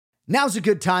Now's a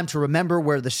good time to remember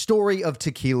where the story of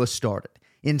tequila started.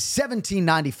 In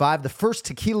 1795, the first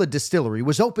tequila distillery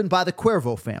was opened by the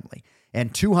Cuervo family,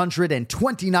 and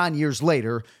 229 years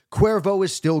later, Cuervo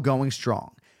is still going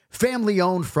strong.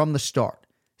 Family-owned from the start.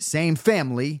 Same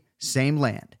family, same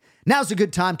land. Now's a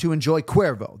good time to enjoy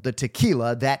Cuervo, the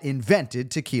tequila that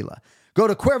invented tequila. Go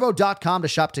to Cuervo.com to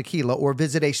shop tequila or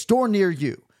visit a store near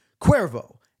you.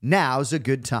 Cuervo, now's a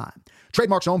good time.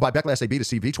 Trademarks owned by Beckless AB to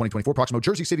CV 2024, Proximo,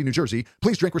 Jersey City, New Jersey.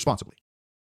 Please drink responsibly.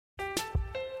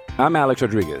 I'm Alex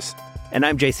Rodriguez. And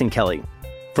I'm Jason Kelly.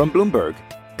 From Bloomberg,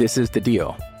 this is The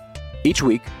Deal. Each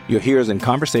week, you'll hear us in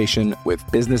conversation with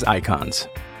business icons.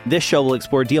 This show will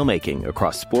explore deal-making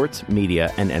across sports,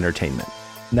 media, and entertainment.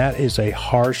 That is a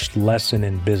harsh lesson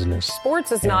in business.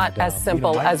 Sports is not as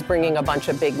simple as bringing a bunch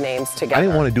of big names together. I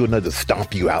didn't want to do another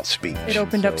stomp you out speech. It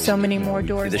opened up so many more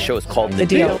doors. The show is called The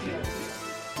Deal.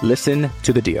 Listen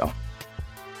to The Deal.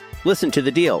 Listen to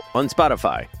The Deal on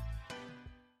Spotify.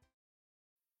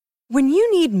 When you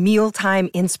need mealtime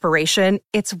inspiration,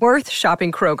 it's worth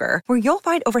shopping Kroger, where you'll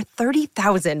find over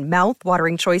 30,000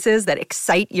 mouth-watering choices that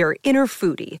excite your inner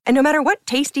foodie. And no matter what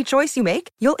tasty choice you make,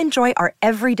 you'll enjoy our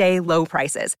everyday low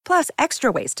prices, plus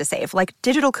extra ways to save, like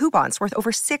digital coupons worth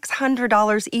over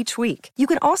 $600 each week. You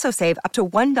can also save up to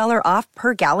 $1 off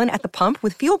per gallon at the pump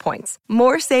with fuel points.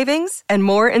 More savings and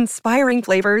more inspiring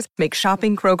flavors make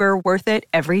shopping Kroger worth it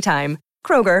every time.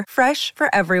 Kroger, fresh for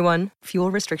everyone.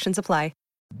 Fuel restrictions apply.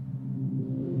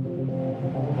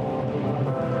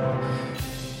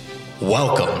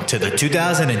 Welcome to the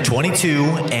 2022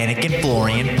 Anik and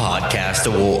Florian Podcast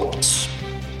Awards.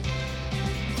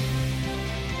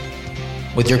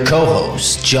 With your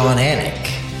co-hosts, John Anik,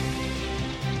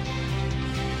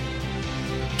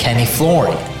 Kenny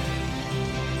Florian,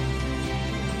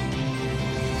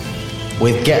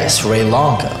 with guest Ray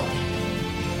Longo.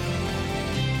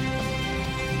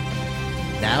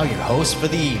 Now your host for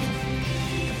the evening.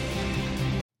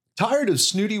 Tired of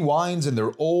snooty wines and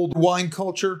their old wine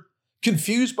culture?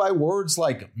 Confused by words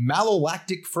like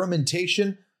malolactic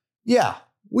fermentation? Yeah,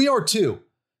 we are too.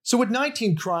 So with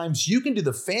 19 Crimes, you can do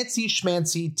the fancy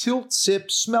schmancy tilt, sip,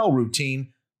 smell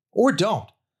routine, or don't.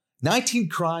 19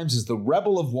 Crimes is the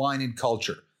rebel of wine and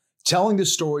culture, telling the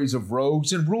stories of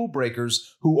rogues and rule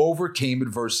breakers who overcame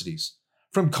adversities.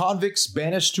 From convicts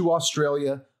banished to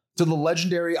Australia to the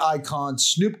legendary icon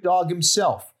Snoop Dogg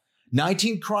himself,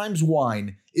 19 Crimes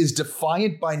wine is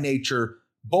defiant by nature,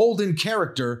 bold in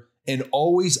character, and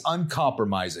always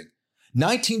uncompromising.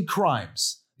 19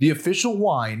 Crimes, the official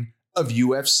wine of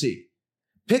UFC.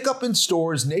 Pick up in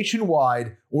stores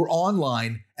nationwide or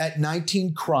online at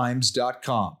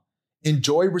 19crimes.com.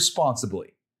 Enjoy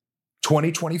responsibly.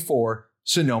 2024,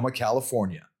 Sonoma,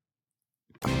 California.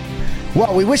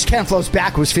 Well, we wish Ken Flo's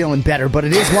back was feeling better, but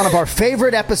it is one of our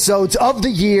favorite episodes of the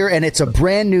year, and it's a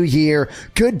brand new year.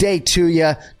 Good day to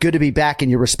you. Good to be back in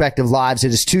your respective lives. It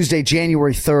is Tuesday,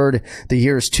 January 3rd. The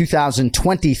year is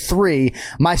 2023.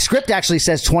 My script actually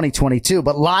says 2022,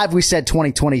 but live we said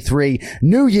 2023.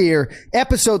 New year,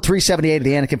 episode 378 of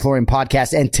the Anik and Florian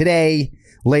podcast, and today,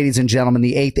 ladies and gentlemen,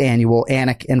 the 8th annual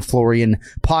Anik and Florian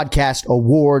Podcast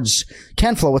Awards.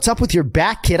 Ken Flo, what's up with your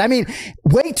back, kid? I mean,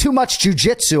 way too much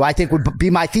jujitsu, I think, would be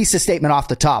my thesis statement off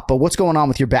the top. But what's going on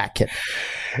with your back, kid?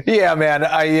 Yeah, man,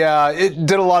 I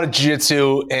did a lot of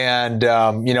jiu-jitsu, and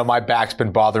my back's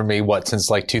been bothering me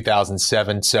since like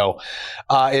 2007. So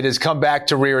it has come back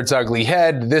to rear its ugly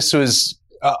head. This was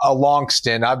a long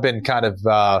stint. I've been kind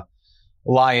of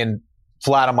lying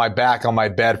flat on my back on my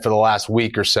bed for the last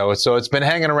week or so. So it's been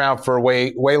hanging around for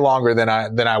way longer than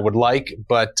I would like.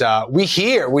 But we're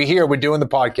doing the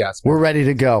podcast. We're ready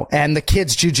to go. And the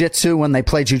kids' jujitsu, when they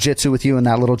play jujitsu with you in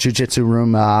that little jujitsu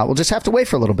room, we'll just have to wait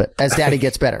for a little bit as daddy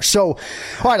gets better. So,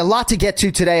 all right, a lot to get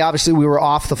to today. Obviously, we were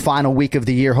off the final week of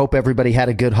the year. Hope everybody had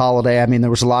a good holiday. I mean,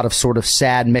 there was a lot of sort of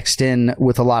sad mixed in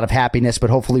with a lot of happiness, but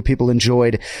hopefully people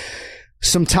enjoyed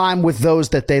some time with those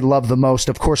that they love the most.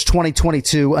 Of course,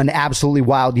 2022, an absolutely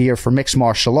wild year for mixed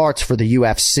martial arts, for the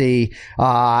UFC.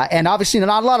 And obviously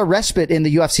not a lot of respite in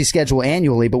the UFC schedule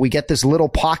annually, but we get this little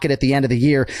pocket at the end of the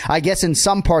year, I guess in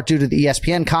some part due to the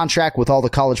ESPN contract with all the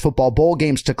college football bowl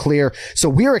games to clear. So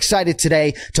we're excited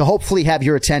today to hopefully have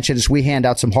your attention as we hand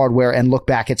out some hardware and look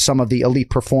back at some of the elite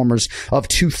performers of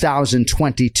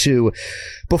 2022.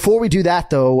 Before we do that,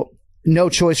 though, no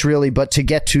choice really but to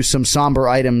get to some somber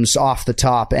items off the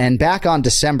top. And back on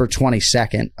December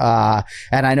 22nd,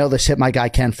 and I know this hit my guy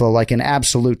Ken Flo like an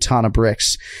absolute ton of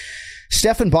bricks.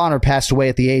 Stephan Bonner passed away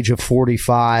at the age of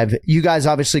 45. You guys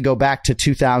obviously go back to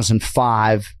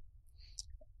 2005.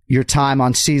 your time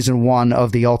on season 1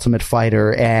 of The Ultimate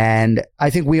Fighter. And I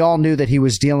think we all knew that he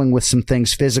was dealing with some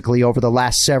things physically over the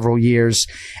last several years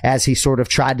as he sort of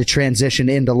tried to transition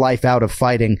into life out of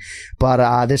fighting.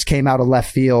 But this came out of left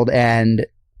field and,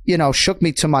 shook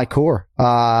me to my core,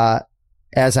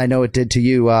 as I know it did to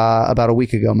you about a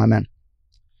week ago, my man.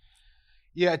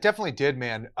 Yeah, it definitely did,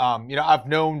 man. I've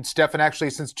known Stefan actually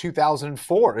since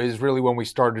 2004 is really when we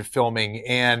started filming.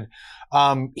 And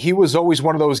he was always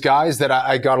one of those guys that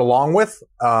I got along with.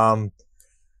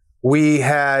 We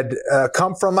had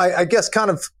come from, I guess,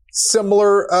 kind of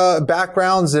similar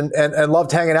backgrounds and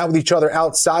loved hanging out with each other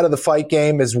outside of the fight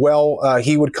game as well.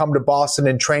 He would come to Boston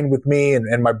and train with me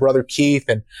and my brother Keith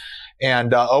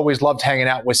and always loved hanging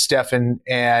out with Stefan.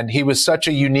 And he was such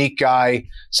a unique guy,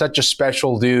 such a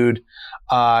special dude.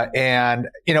 I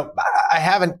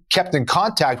haven't kept in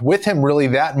contact with him really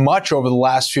that much over the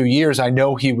last few years. I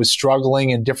know he was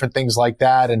struggling and different things like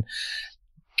that and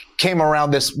came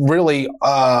around this really,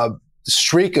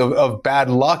 streak of bad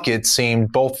luck, it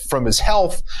seemed, both from his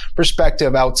health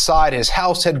perspective outside. His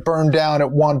house had burned down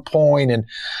at one point and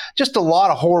just a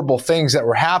lot of horrible things that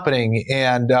were happening.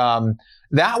 And,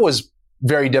 that was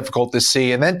very difficult to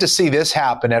see. And then to see this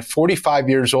happen at 45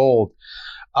 years old,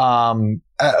 it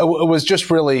was just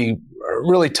really,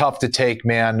 really tough to take,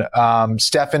 man.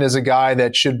 Stefan is a guy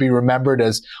that should be remembered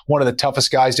as one of the toughest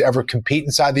guys to ever compete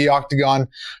inside the octagon.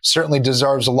 Certainly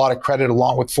deserves a lot of credit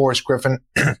along with Forrest Griffin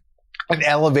and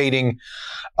elevating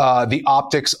the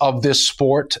optics of this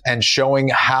sport and showing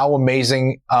how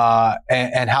amazing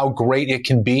and how great it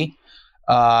can be.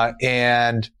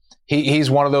 And he's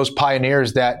one of those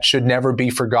pioneers that should never be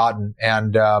forgotten.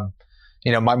 And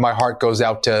my heart goes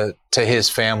out to his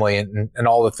family and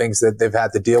all the things that they've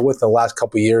had to deal with in the last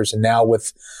couple of years. And now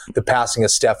with the passing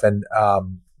of Stefan,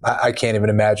 I can't even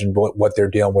imagine what they're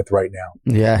dealing with right now.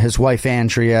 Yeah, his wife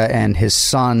Andrea and his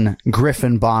son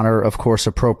Griffin Bonner, of course,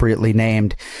 appropriately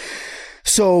named.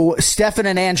 So Stefan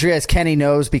and Andrea, as Kenny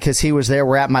knows because he was there,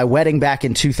 were at my wedding back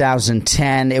in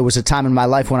 2010. It was a time in my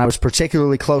life when I was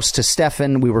particularly close to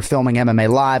Stefan. We were filming MMA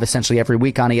Live essentially every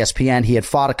week on ESPN. He had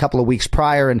fought a couple of weeks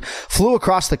prior and flew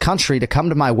across the country to come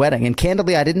to my wedding. And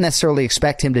candidly, I didn't necessarily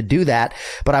expect him to do that,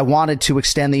 but I wanted to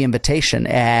extend the invitation.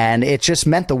 And it just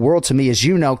meant the world to me, as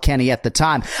you know, Kenny, at the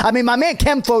time. I mean, my man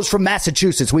Ken Flo's from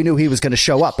Massachusetts. We knew he was going to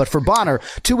show up. But for Bonner,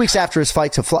 2 weeks after his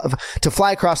fight to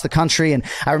fly across the country, and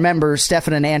I remember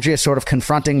Stefan and Andrea sort of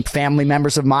confronting family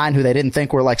members of mine who they didn't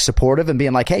think were like supportive and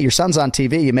being like, hey, your son's on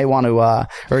TV. You may want to,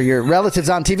 or your relative's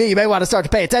on TV. You may want to start to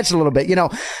pay attention a little bit,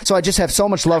 So I just have so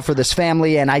much love for this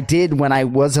family. And I did, when I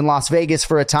was in Las Vegas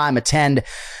for a time, attend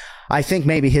I think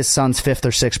maybe his son's 5th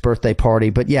or 6th birthday party.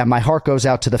 But yeah, my heart goes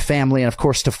out to the family and of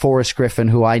course to Forrest Griffin,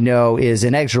 who I know is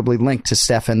inexorably linked to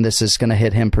Stefan. This is going to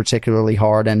hit him particularly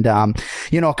hard. And,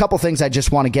 a couple things I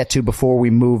just want to get to before we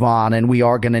move on. And we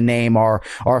are going to name our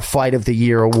Fight of the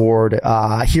Year award,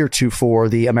 heretofore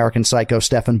the American Psycho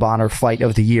Stefan Bonner Fight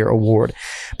of the Year award.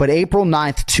 But April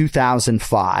 9th,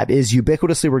 2005 is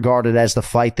ubiquitously regarded as the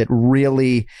fight that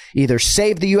really either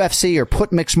saved the UFC or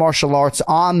put mixed martial arts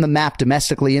on the map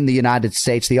domestically in the United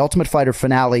States. The Ultimate Fighter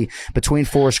finale between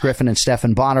Forrest Griffin and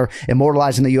Stefan Bonner,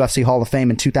 immortalizing the UFC Hall of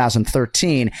Fame in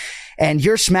 2013. And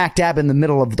you're smack dab in the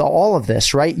middle of all of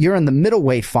this, right? You're in the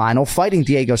middleweight final fighting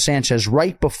Diego Sanchez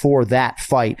right before that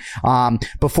fight.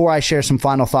 Before I share some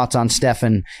final thoughts on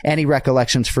Stefan, any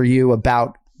recollections for you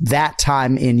about that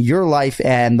time in your life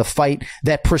and the fight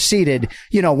that preceded,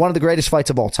 one of the greatest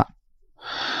fights of all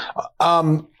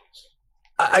time?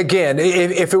 Again,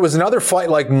 if it was another fight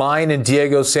like mine and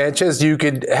Diego Sanchez, you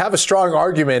could have a strong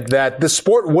argument that the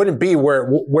sport wouldn't be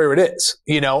where it is.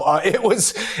 It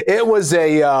was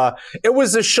a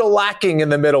shellacking in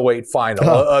the middleweight final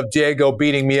of Diego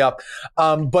beating me up.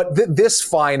 But this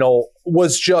final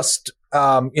was just,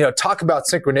 talk about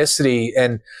synchronicity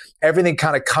and everything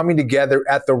kind of coming together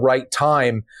at the right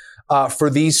time.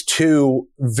 For these two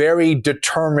very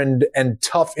determined and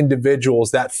tough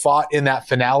individuals that fought in that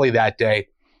finale that day.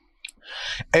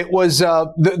 It was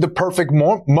the perfect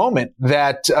moment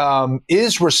that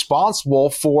is responsible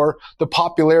for the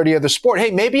popularity of the sport.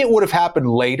 Hey, maybe it would have happened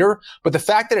later, but the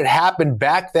fact that it happened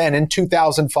back then in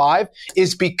 2005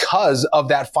 is because of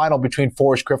that final between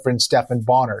Forrest Griffin and Stefan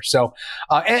Bonner. So,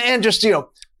 and just,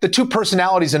 the two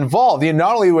personalities involved,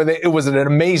 not only it was an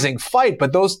amazing fight,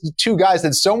 but those two guys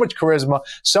had so much charisma,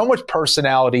 so much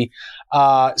personality.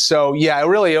 So yeah,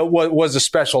 it was a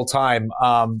special time,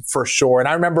 for sure. And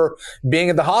I remember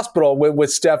being at the hospital with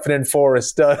Stefan and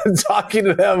Forrest, talking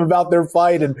to them about their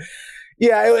fight. And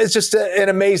yeah, it was just an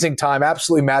amazing time,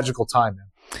 absolutely magical time, man.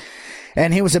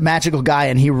 And he was a magical guy.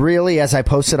 And he really, as I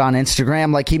posted on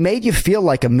Instagram, like he made you feel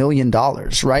like $1 million,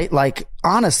 right? Like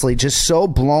honestly, just so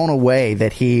blown away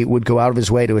that he would go out of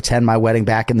his way to attend my wedding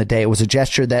back in the day. It was a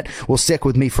gesture that will stick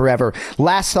with me forever.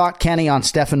 Last thought, Kenny, on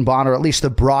Stephan Bonnar, at least the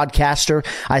broadcaster.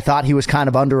 I thought he was kind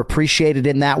of underappreciated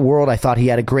in that world. I thought he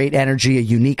had a great energy, a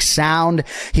unique sound.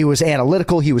 He was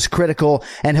analytical. He was critical,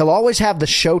 and he'll always have the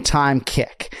Showtime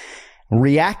kick.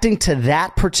 Reacting to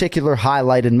that particular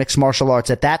highlight in mixed martial arts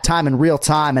at that time in real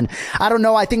time. And I don't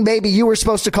know, I think maybe you were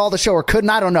supposed to call the show or couldn't.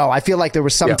 I don't know. I feel like there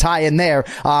was some tie in there.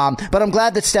 But I'm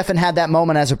glad that Stephan had that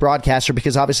moment as a broadcaster,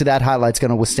 because obviously that highlight's going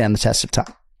to withstand the test of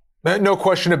time. No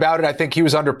question about it. I think he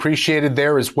was underappreciated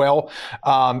there as well.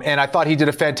 And I thought he did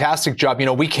a fantastic job. You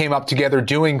know, we came up together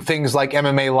doing things like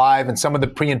MMA Live and some of the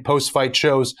pre and post fight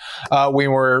shows. We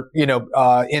were, in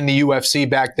the UFC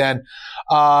back then.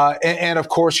 And of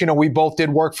course, we both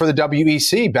did work for the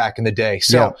WEC back in the day.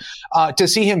 So, to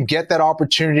see him get that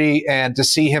opportunity and to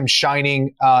see him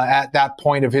shining, at that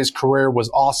point of his career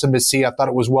was awesome to see. I thought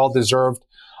it was well deserved.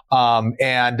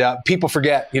 And people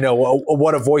forget,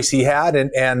 what a voice he had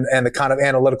and the kind of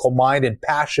analytical mind and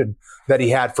passion that he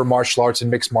had for martial arts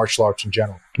and mixed martial arts in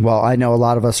general. Well, I know a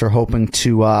lot of us are hoping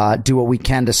to do what we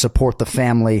can to support the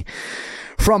family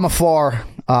from afar,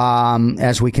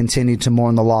 as we continue to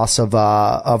mourn the loss of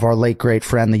our late great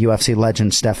friend, the UFC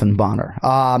legend Stephan Bonnar.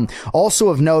 Also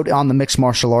of note on the mixed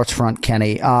martial arts front,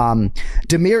 Kenny, Damir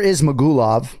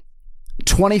Ismagulov,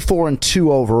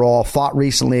 24-2 overall, fought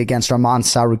recently against Arman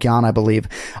Tsarukyan, I believe.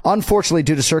 Unfortunately,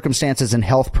 due to circumstances and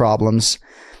health problems,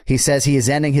 he says he is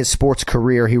ending his sports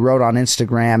career. He wrote on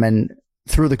Instagram, and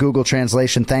through the Google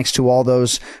translation, thanks to all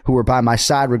those who were by my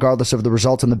side, regardless of the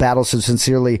result in the battle, so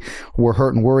sincerely were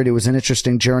hurt and worried. It was an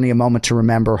interesting journey, a moment to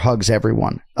remember. Hugs,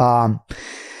 everyone.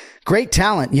 Great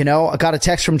talent, I got a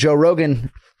text from Joe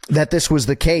Rogan that this was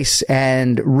the case,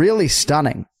 and really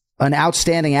stunning. An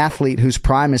outstanding athlete whose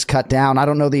prime is cut down. I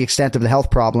don't know the extent of the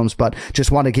health problems, but just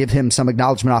want to give him some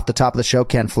acknowledgement off the top of the show,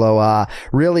 Ken Flo.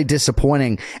 Really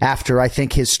disappointing after I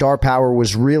think his star power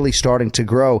was really starting to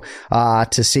grow,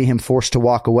 to see him forced to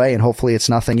walk away. And hopefully it's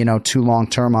nothing, too long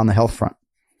term on the health front.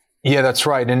 Yeah, that's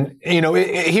right. And,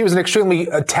 he was an extremely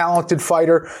talented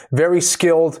fighter, very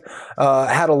skilled,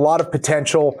 had a lot of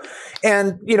potential.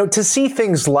 And, to see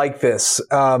things like this,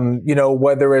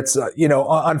 whether it's,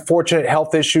 unfortunate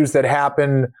health issues that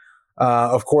happen,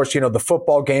 of course, the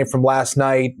football game from last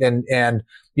night and,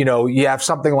 you have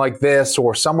something like this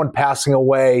or someone passing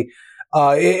away.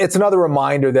 It's another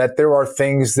reminder that there are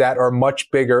things that are much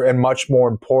bigger and much more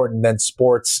important than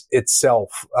sports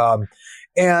itself.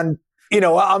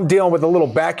 I'm dealing with a little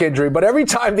back injury, but every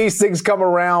time these things come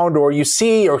around or you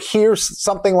see or hear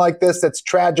something like this that's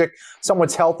tragic,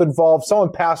 someone's health involved, someone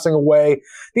passing away,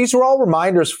 these are all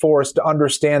reminders for us to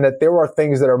understand that there are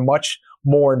things that are much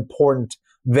more important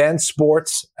than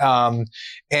sports.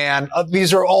 And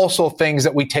these are also things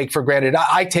that we take for granted.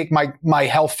 I take my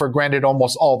health for granted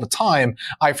almost all the time.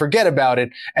 I forget about it.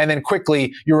 And then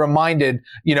quickly you're reminded,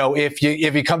 if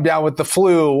you come down with the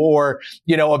flu or,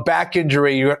 a back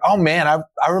injury, you're, oh man,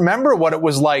 I remember what it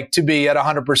was like to be at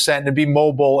 100% and to be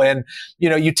mobile. And,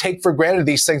 you take for granted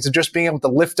these things and just being able to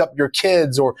lift up your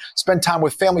kids or spend time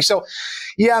with family. So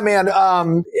yeah, man,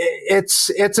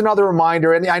 it's another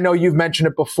reminder. And I know you've mentioned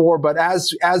it before, but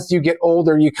as you get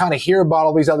older, you kind of hear about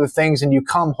all these other things and you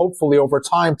come hopefully over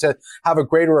time to have a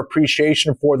greater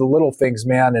appreciation for the little things,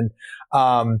 man.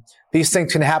 And, these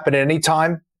things can happen at any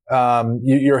time.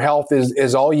 Your health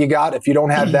is all you got. If you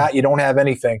don't have that, you don't have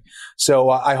anything. So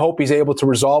I hope he's able to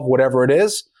resolve whatever it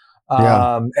is.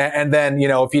 And then,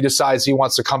 if he decides he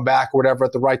wants to come back or whatever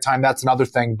at the right time, that's another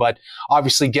thing. But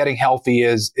obviously getting healthy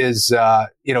is his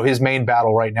main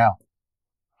battle right now.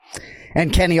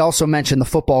 And Kenny also mentioned the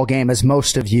football game, as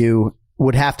most of you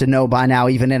would have to know by now,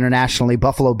 even internationally.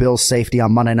 Buffalo Bills safety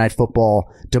on Monday Night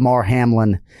Football, Damar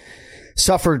Hamlin,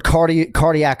 suffered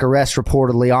cardiac arrest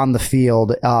reportedly on the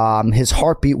field. His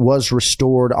heartbeat was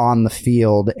restored on the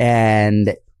field,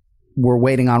 and we're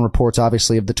waiting on reports,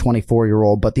 obviously, of the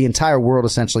 24-year-old, but the entire world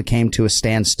essentially came to a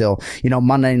standstill.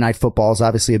 Monday Night Football is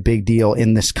obviously a big deal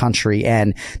in this country,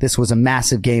 and this was a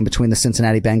massive game between the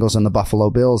Cincinnati Bengals and the Buffalo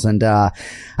Bills. And I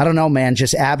don't know, man,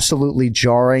 just absolutely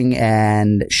jarring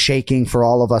and shaking for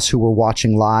all of us who were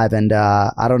watching live. And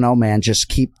I don't know, man, just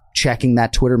keep checking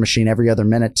that Twitter machine every other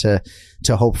minute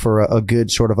to hope for a good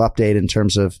sort of update in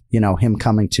terms of, him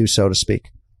coming to, so to speak.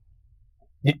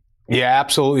 Yeah,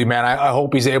 absolutely, man. I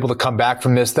hope he's able to come back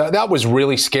from this. That was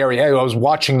really scary. I was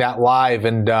watching that live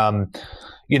and,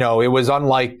 it was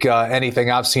unlike anything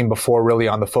I've seen before really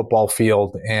on the football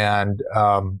field. And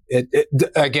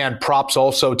again, props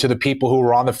also to the people who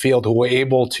were on the field who were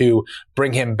able to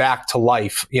bring him back to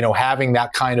life. Having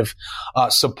that kind of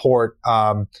support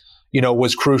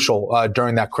was crucial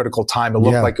during that critical time. It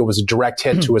looked like it was a direct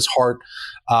hit to his heart.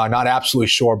 Not absolutely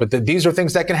sure, but these are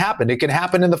things that can happen. It can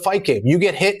happen in the fight game. You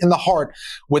get hit in the heart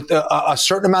with a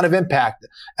certain amount of impact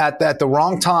at the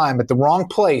wrong time, at the wrong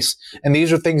place, and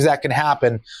these are things that can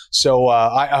happen. So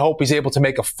I hope he's able to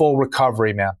make a full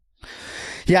recovery, man.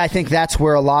 Yeah, I think that's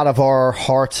where a lot of our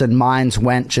hearts and minds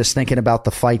went just thinking about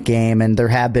the fight game. And there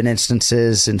have been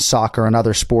instances in soccer and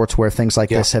other sports where things like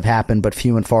this have happened, but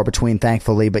few and far between,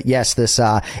 thankfully. But yes, this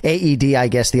AED, I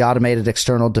guess, the automated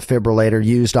external defibrillator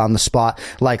used on the spot,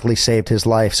 likely saved his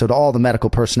life. So to all the medical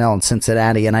personnel in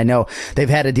Cincinnati, and I know they've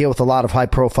had to deal with a lot of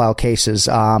high-profile cases.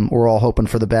 We're all hoping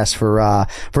for the best for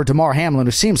Damar Hamlin,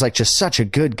 who seems like just such a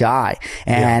good guy.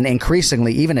 And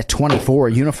increasingly, even at 24,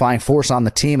 a unifying force on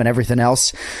the team and everything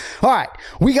else. All right,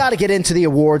 we got to get into the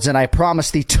awards, and I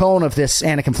promise the tone of this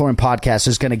Anik and Florian podcast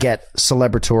is going to get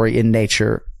celebratory in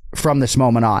nature from this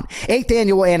moment on. 8th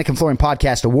Annual Anik and Florian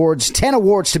Podcast Awards, 10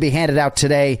 awards to be handed out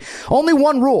today. Only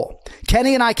one rule.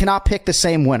 Kenny and I cannot pick the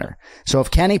same winner. So if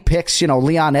Kenny picks,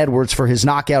 Leon Edwards for his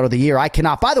knockout of the year, I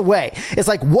cannot. By the way, it's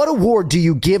like, what award do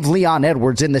you give Leon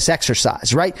Edwards in this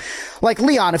exercise, right? Like,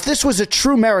 Leon, if this was a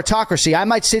true meritocracy, I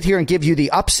might sit here and give you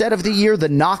the upset of the year, the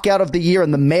knockout of the year,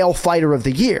 and the male fighter of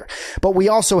the year. But we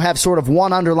also have sort of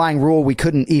one underlying rule. We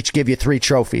couldn't each give you 3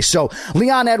 trophies. So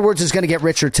Leon Edwards is going to get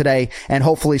richer today, and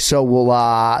hopefully so will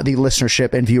the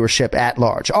listenership and viewership at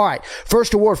large. All right,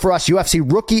 first award for us, UFC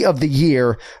Rookie of the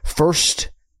Year.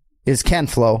 First is Ken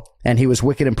Flo, and he was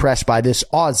wicked impressed by this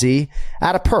Aussie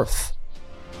out of Perth.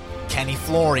 Kenny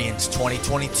Florian's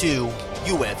 2022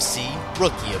 UFC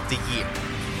Rookie of the Year,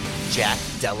 Jack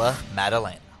Della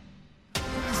Maddalena.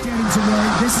 He's getting to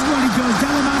work. This is what he goes.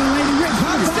 Della Maddalena ripped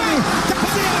by the body.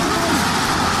 That's it.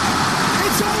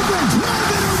 It's over.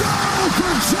 12 in a row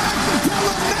for Jack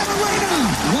Della Maddalena.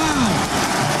 Wow.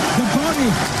 The body,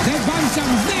 that body shot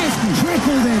was nasty.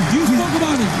 Crippled him. You spoke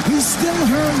about it. He's still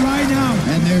hurt right now.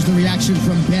 And there's the reaction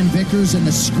from Ben Vickers and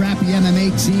the scrappy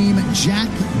MMA team.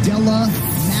 Jack Della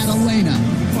Maddalena.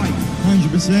 Fight.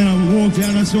 100%. I walked out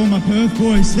and I saw my Perth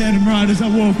boys standing right as I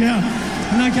walk out.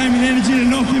 And that gave me the energy to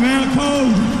knock him out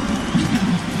cold.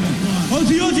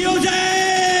 Aussie, Aussie,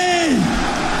 Aussie!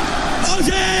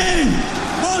 Aussie!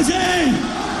 Aussie!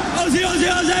 Aussie, Aussie,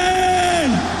 Aussie!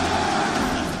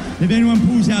 If anyone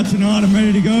pulls out tonight, I'm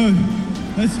ready to go.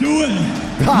 Let's do it.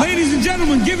 Ladies and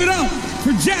gentlemen, give it up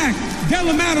for Jack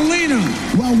Della Maddalena.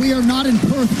 Well, we are not in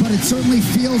Perth, but it certainly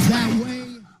feels that way.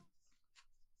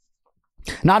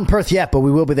 Not in Perth yet, but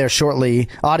we will be there shortly.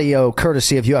 Audio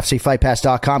courtesy of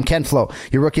UFCFightPass.com. Ken Flo,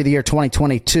 your Rookie of the Year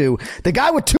 2022. The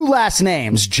guy with 2 last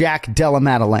names, Jack Della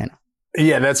Maddalena.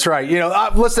 Yeah, that's right.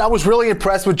 Listen, I was really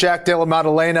impressed with Jack Della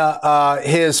Maddalena.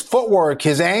 His footwork,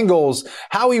 his angles,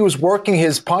 how he was working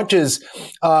his punches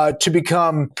to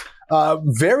become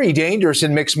very dangerous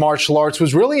in mixed martial arts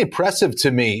was really impressive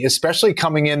to me, especially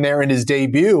coming in there in his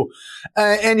debut.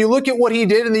 And you look at what he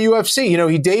did in the UFC.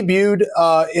 He debuted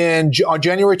on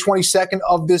January 22nd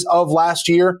of last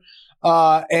year.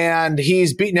 And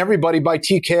he's beaten everybody by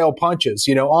TKO punches,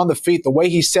 on the feet, the way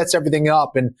he sets everything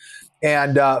up and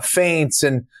feints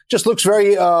and just looks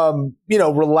very,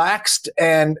 relaxed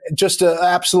and just an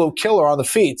absolute killer on the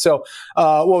feet. So,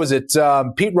 what was it?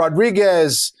 Pete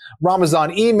Rodriguez,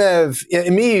 Ramazan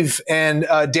Emeev,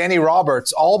 and Danny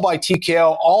Roberts, all by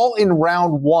TKO, all in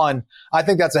round 1. I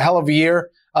think that's a hell of a year.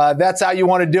 That's how you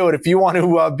want to do it. If you want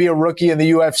to be a rookie in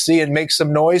the UFC and make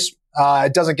some noise,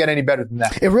 it doesn't get any better than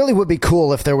that. It really would be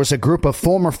cool if there was a group of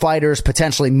former fighters,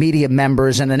 potentially media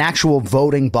members, and an actual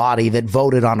voting body that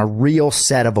voted on a real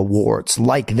set of awards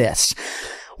like this.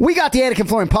 We got the Anik and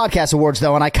Florian Podcast Awards,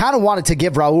 though, and I kind of wanted to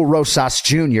give Raul Rosas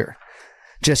Jr.,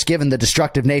 just given the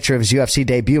destructive nature of his UFC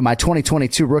debut, my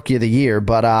 2022 Rookie of the Year.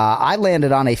 But I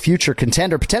landed on a future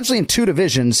contender, potentially in 2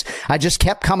 divisions. I just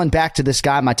kept coming back to this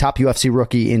guy, my top UFC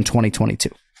rookie in 2022.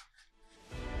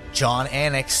 John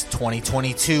Anik's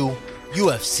 2022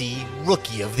 UFC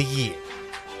Rookie of the Year,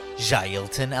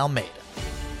 Jailton Almeida.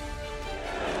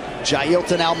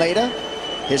 Jailton Almeida,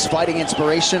 his fighting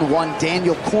inspiration, one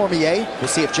Daniel Cormier. We'll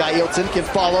see if Jailton can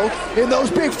follow in those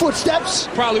big footsteps.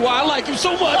 Probably why I like him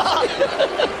so much.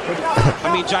 I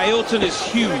mean, Jailton is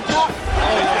huge.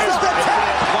 There's the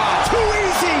tap. Wow. Too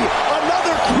easy.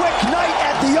 Another quick night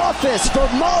at the office for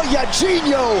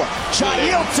Maljadinho,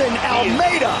 Jailton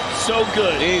Almeida. So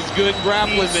good. He's good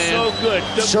grappling, man. So good.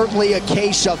 Certainly a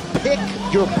case of pick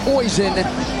your poison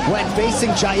when facing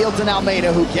Jailton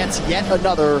Almeida, who gets yet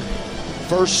another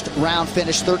first-round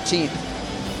finish, 13th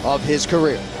of his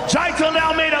career. Jailton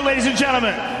Almeida, ladies and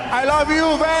gentlemen. I love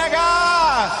you,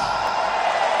 Vegas!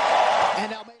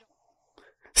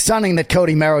 Stunning that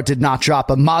Cody Merrow did not drop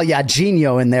a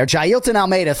Maljadinho in there. Jailton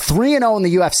Almeida, 3-0 in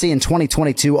the UFC in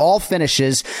 2022, all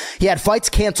finishes. He had fights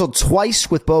canceled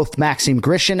twice with both Maxim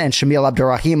Grishin and Shamil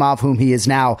Abdurrahimov, whom he is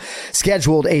now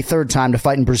scheduled a third time to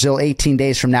fight in Brazil 18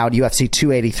 days from now at UFC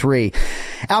 283.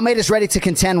 Almeida's ready to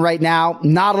contend right now.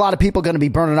 Not a lot of people going to be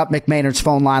burning up Mick Maynard's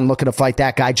phone line looking to fight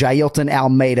that guy. Jailton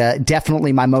Almeida,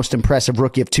 definitely my most impressive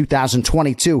rookie of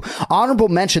 2022. Honorable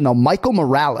mention, though, Michael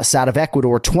Morales out of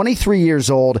Ecuador, 23 years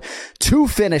old. 2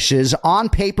 finishes on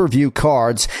pay-per-view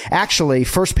cards. Actually,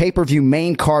 first pay-per-view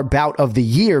main card bout of the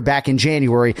year back in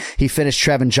January. He finished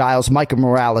Trevin Giles. Michael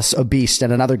Morales, a beast,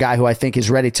 and another guy who I think is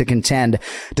ready to contend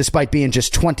despite being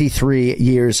just 23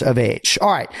 years of age.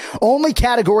 All right, only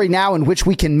category now in which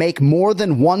we can make more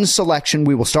than one selection.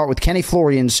 We will start with Kenny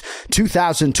Florian's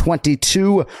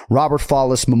 2022 Robert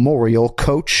Follis Memorial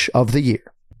Coach of the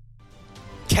Year.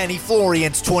 Kenny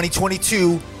Florian's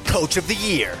 2022 Coach of the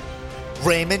Year,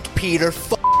 Raymond Peter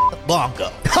Longo.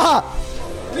 Ha!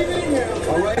 Leave it in here.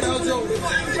 All right, Aljo.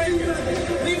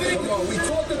 Leave it. Come on, we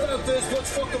talked about this. Let's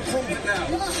fucking prove it now.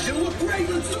 You look great.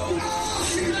 Let's go.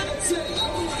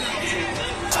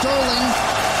 Sterling,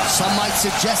 some might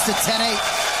suggest a 10-8.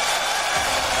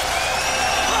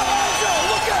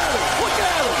 Look at him. Look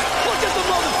at him. Look at the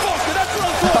motherfucker. That's what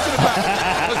I'm talking about.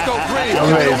 Let's go, Brady.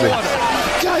 Amazing.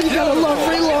 God, you gotta love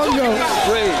Ray Longo.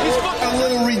 A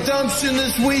little redemption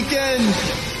this weekend.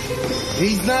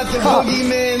 He's not the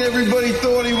boogeyman everybody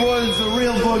thought he was, the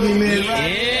real boogeyman.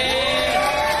 Right?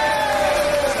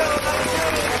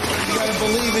 You gotta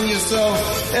believe in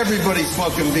yourself. Everybody's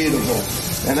fucking beatable.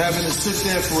 And having to sit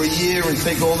there for a year and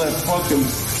take all that fucking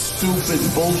stupid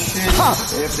bullshit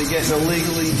after getting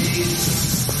illegally deed,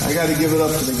 I gotta give it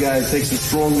up to the guy. It takes a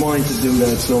strong mind to do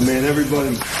that. So, man,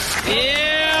 everybody.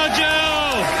 Yeah, Joe!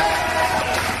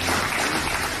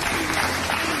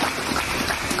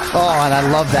 Oh, and I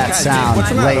love that sound. What's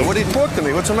the matter? What did you talk to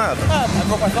me? What's the matter? I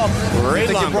broke my thumb. You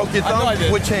think you broke your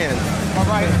thumb? Which hand? All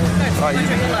right. All right,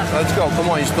 let's go. Come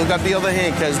on, you still got the other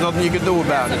hand, Kez. There's nothing you can do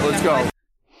about it. Let's go.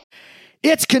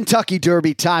 It's Kentucky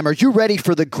Derby time. Are you ready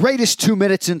for the greatest 2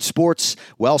 minutes in sports?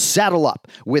 Well, saddle up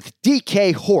with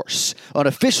DK Horse, an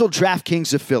official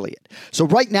DraftKings affiliate. So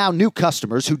right now, new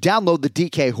customers who download the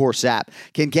DK Horse app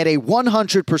can get a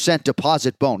 100%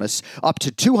 deposit bonus up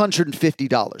to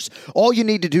 $250. All you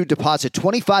need to do, deposit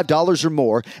 $25 or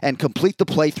more and complete the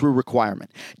playthrough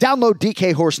requirement. Download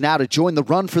DK Horse now to join the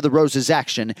Run for the Roses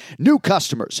action. New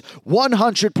customers,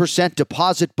 100%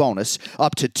 deposit bonus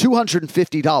up to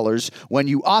 $250 when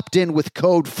you opt in with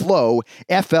code FLOW,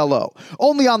 F-L-O.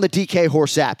 Only on the DK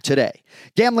Horse app today.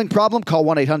 Gambling problem? Call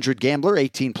 1-800-GAMBLER,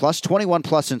 18 plus, 21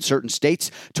 plus in certain states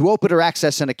to open or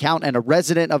access an account and a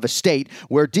resident of a state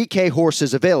where DK Horse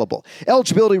is available.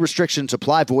 Eligibility restrictions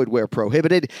apply. Void where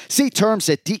prohibited. See terms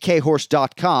at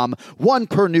dkhorse.com. One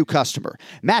per new customer.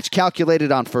 Match calculated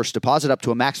on first deposit up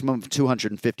to a maximum of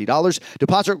 $250.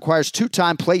 Deposit requires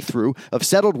 2-time playthrough of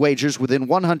settled wagers within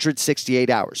 168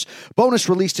 hours. Bonus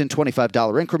released in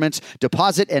 $25 increments.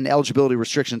 Deposit and eligibility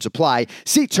restrictions apply.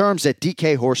 See terms at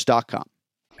dkhorse.com.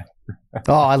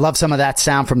 Oh, I love some of that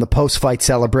sound from the post-fight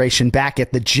celebration back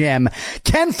at the gym.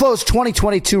 Ken Flo's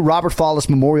 2022 Robert Follis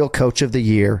Memorial Coach of the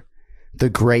Year, the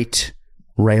great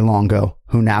Ray Longo,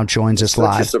 who now joins us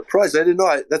live. Such a surprise! I didn't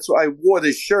know. That's why I wore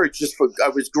this shirt just for. I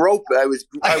was groping. I was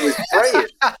praying.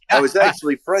 I was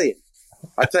actually praying.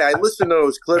 I tell you, I listen to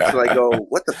those clips and I go,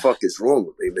 "What the fuck is wrong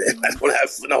with me, man? I don't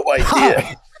have no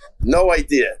idea. No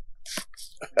idea."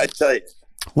 I tell you.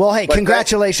 Well, hey,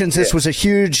 congratulations. This was a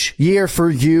huge year for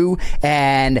you.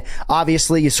 And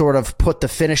obviously you sort of put the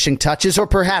finishing touches, or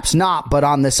perhaps not, but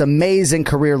on this amazing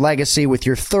career legacy with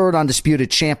your third undisputed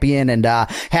champion and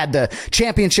had the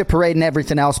championship parade and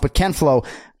everything else. But Ken Flo,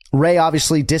 Ray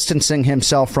obviously distancing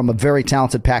himself from a very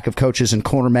talented pack of coaches and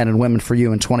cornermen and women for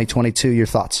you in 2022. Your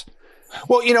thoughts?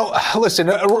 Well, listen,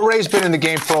 Ray's been in the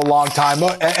game for a long time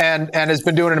and has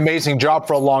been doing an amazing job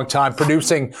for a long time,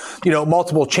 producing,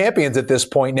 multiple champions at this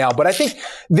point now. But I think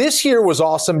this year was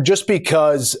awesome just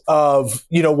because of,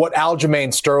 what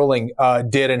Aljamain Sterling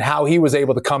did and how he was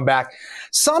able to come back.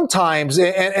 Sometimes,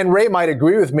 and Ray might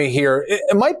agree with me here,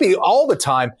 it might be all the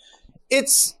time,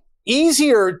 it's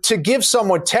easier to give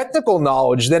someone technical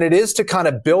knowledge than it is to kind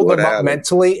of build them up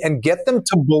mentally and get them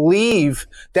to believe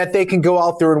that they can go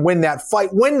out there and win that fight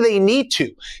when they need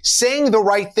to. Saying the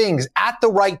right things at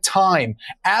the right time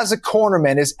as a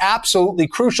cornerman is absolutely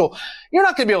crucial. You're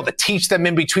not going to be able to teach them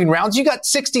in between rounds. You got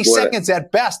 60 seconds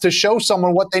at best to show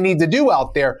someone what they need to do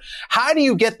out there. How do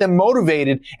you get them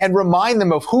motivated and remind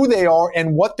them of who they are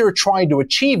and what they're trying to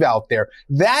achieve out there?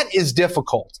 That is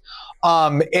difficult.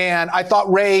 And I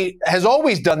thought Ray has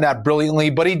always done that brilliantly,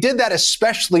 but he did that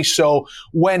especially so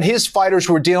when his fighters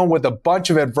were dealing with a bunch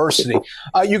of adversity.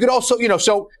 You could also,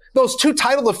 so those 2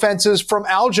 title defenses from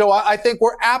Aljo, I think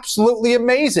were absolutely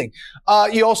amazing.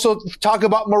 You also talk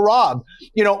about Merab.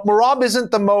 Merab isn't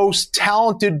the most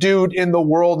talented dude in the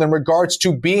world in regards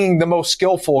to being the most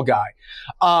skillful guy.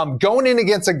 Going in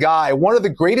against a guy, one of the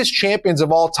greatest champions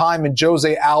of all time in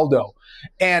Jose Aldo,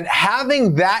 and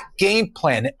having that game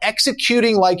plan,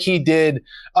 executing like he did,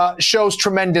 shows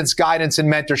tremendous guidance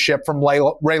and mentorship from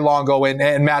Ray Longo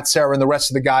and Matt Serra and the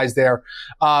rest of the guys there.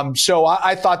 So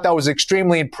I thought that was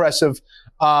extremely impressive.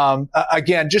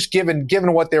 Again, just given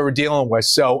what they were dealing with.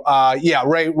 So,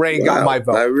 Ray got my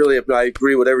vote. I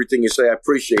agree with everything you say. I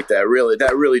appreciate that.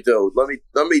 Really do.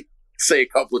 Let me say a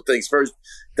couple of things. First,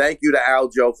 thank you to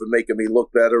Aljo for making me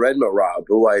look better, and Merab,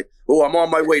 who I'm on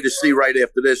my way to see right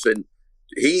after this. And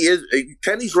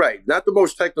Kenny's right. Not the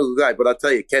most technical guy, but I'll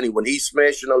tell you, Kenny, when he's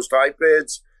smashing those tie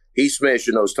pads,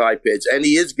 and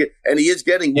he is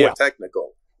getting more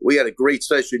technical. We had a great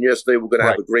session yesterday. We're going to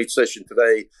have a great session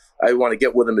today. I want to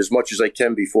get with him as much as I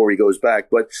can before he goes back.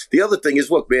 But the other thing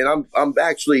is, look, man, I'm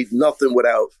actually nothing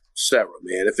without Serra,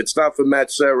 man. If it's not for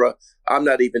Matt Serra, I'm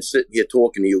not even sitting here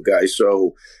talking to you guys.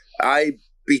 So I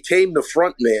became the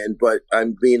front man, but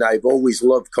I've always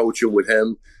loved coaching with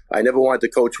him. I never wanted to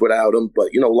coach without him, but,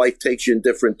 life takes you in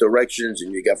different directions,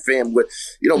 and you got family.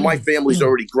 My family's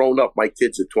already grown up. My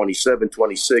kids are 27,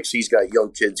 26. He's got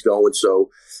young kids going. So,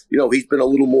 he's been a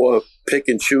little more pick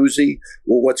and choosy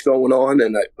with what's going on.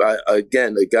 And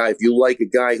again, if you like a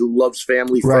guy who loves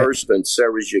family first, then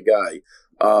Sarah's your guy.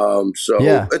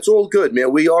 It's all good,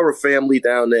 man. We are a family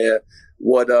down there.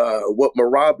 What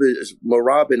Merab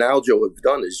and Aljo have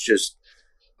done is just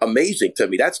amazing to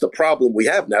me. That's the problem we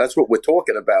have now. That's what we're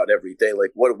talking about every day. Like,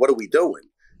 what are we doing?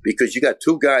 Because you got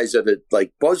 2 guys that are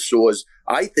like buzzsaws.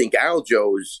 I think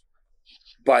Aljo's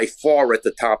by far at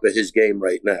the top of his game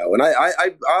right now. And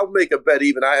I'll make a bet.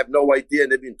 Even I have no idea. I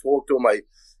didn't even talk to him. I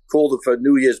called him for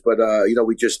New Year's, but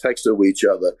we just texted with each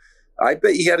other. I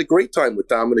bet he had a great time with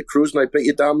Dominic Cruz, and I bet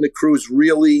you Dominic Cruz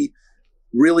really,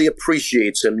 really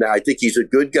appreciates him now. I think he's a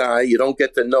good guy. You don't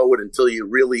get to know it until you're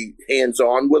really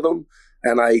hands-on with him.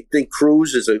 And I think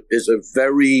Cruz is a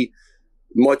very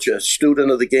much a student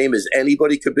of the game as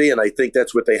anybody could be. And I think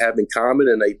that's what they have in common.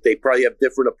 And they probably have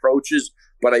different approaches.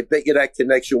 But I bet you that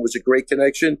connection was a great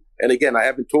connection. And again, I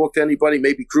haven't talked to anybody.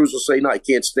 Maybe Cruz will say, no, I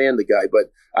can't stand the guy.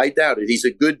 But I doubt it. He's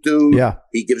a good dude. Yeah.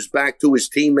 He gives back to his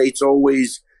teammates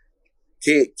always.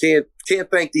 Can't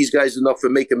thank these guys enough for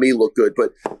making me look good.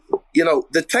 But,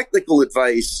 the technical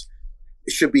advice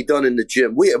should be done in the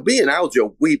gym. Me and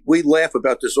Aljo, we laugh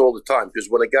about this all the time, because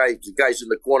when the guy's in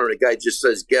the corner and the guy just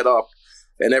says, get up,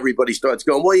 and everybody starts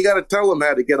going, well, you got to tell him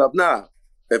how to get up. Nah,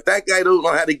 if that guy don't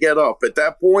know how to get up at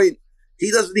that point,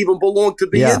 he doesn't even belong to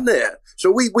be in there.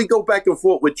 So we go back and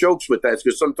forth with jokes with that,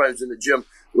 because sometimes in the gym,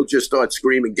 we'll just start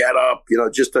screaming, get up,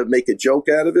 just to make a joke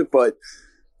out of it. But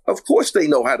of course they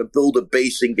know how to build a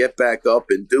base and get back up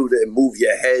and do that and move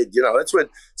your head. That's when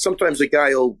sometimes a guy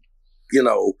will,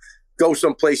 go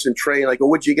someplace and train. I go,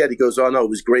 what'd you get? He goes, oh, no, it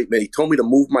was great, man. He told me to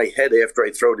move my head after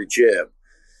I throw the jab.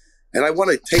 And I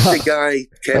want to take the guy,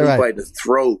 Kenny, by the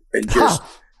throat and just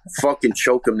fucking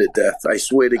choke him to death. I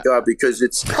swear to God, because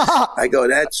I go,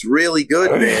 that's really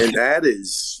good, man. That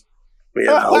is,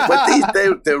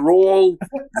 but they're all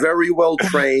very well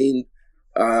trained.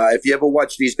 If you ever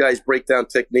watch these guys break down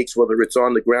techniques, whether it's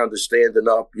on the ground or standing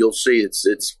up, you'll see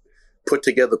it's put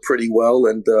together pretty well.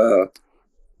 And,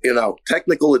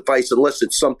 technical advice, unless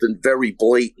it's something very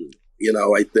blatant,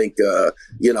 I think,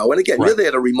 and again, you're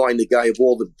there to remind the guy of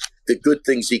all the good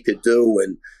things he could do,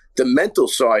 and the mental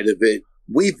side of it.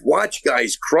 We've watched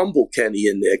guys crumble, Kenny,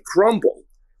 in there, crumble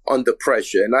under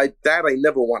pressure. And I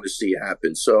never want to see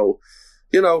happen. So,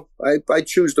 I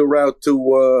choose the route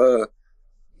to,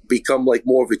 become like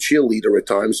more of a cheerleader at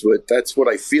times, but that's what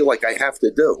I feel like I have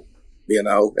to do,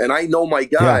 and I know my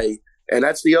guy. Yeah. And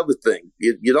that's the other thing.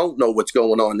 You don't know what's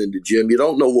going on in the gym. You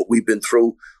don't know what we've been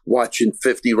through watching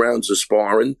 50 rounds of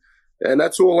sparring. And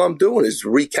that's all I'm doing is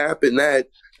recapping that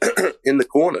in the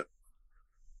corner.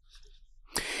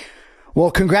 Well,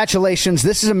 congratulations.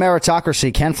 This is a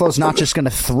meritocracy. Ken Flo's not just going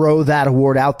to throw that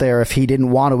award out there if he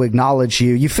didn't want to acknowledge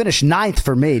you. You finished 9th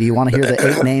for me. Do you want to hear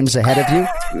the 8 names ahead of you?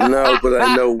 No, but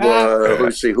I know,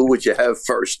 let's see, who would you have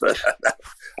first?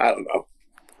 I don't know.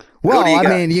 Well, I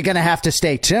mean, you're going to have to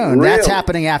stay tuned. Really? That's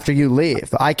happening after you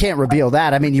leave. I can't reveal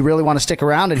that. I mean, you really want to to stick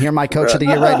around and hear my coach of the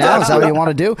year right now? Is that what you want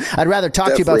to do? I'd rather talk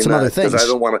to you about some other things. I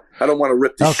don't want to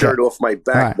rip the shirt off my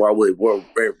back while we're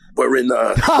in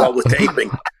while we're taping.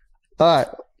 All right.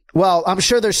 Well, I'm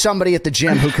sure there's somebody at the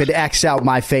gym who could X out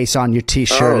my face on your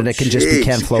T-shirt, and it can just be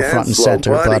Ken Flo front and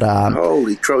center. Buddy. But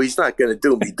holy crow, he's not going to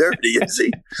do me dirty, is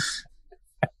he?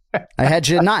 I had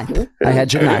you 9th.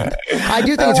 I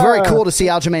do think it's very cool to see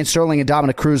Aljamain Sterling and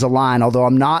Dominic Cruz align, although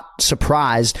I'm not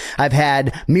surprised. I've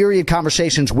had myriad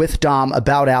conversations with Dom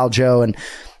about Aljo, and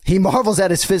he marvels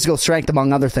at his physical strength,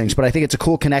 among other things. But I think it's a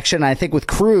cool connection. And I think with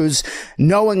Cruz,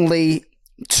 knowingly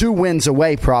 2 wins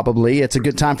away, probably, it's a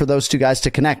good time for those 2 guys to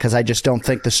connect, because I just don't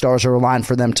think the stars are aligned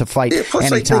for them to fight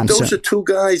plus anytime I think those soon. are 2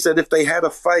 guys that if they had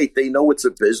a fight, they know it's a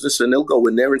business and they'll go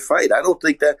in there and fight. I don't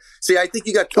think that. See, I think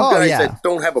you got 2 guys that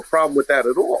don't have a problem with that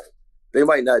at all. They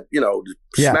might not,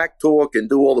 smack talk and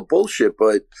do all the bullshit,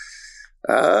 but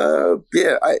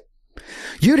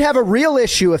You'd have a real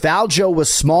issue if Aljo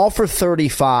was small for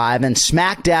 35 and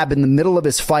smack dab in the middle of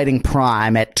his fighting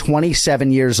prime at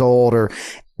 27 years old, or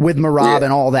with Merab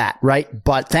and all that, right?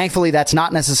 But thankfully, that's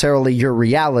not necessarily your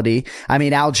reality. I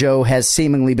mean, Aljo has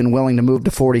seemingly been willing to move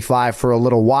to 45 for a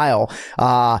little while.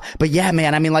 But yeah,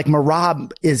 man, I mean, like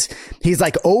Merab he's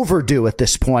like overdue at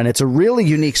this point. It's a really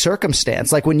unique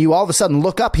circumstance. Like when you all of a sudden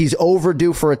look up, he's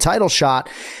overdue for a title shot,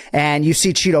 and you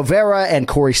see Chito Vera and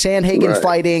Corey Sandhagen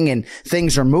fighting, and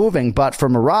things are moving. But for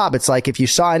Merab, it's like if you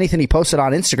saw anything he posted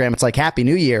on Instagram, it's like Happy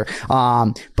New Year.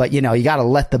 But you got to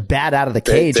let the bat out of the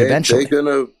cage eventually.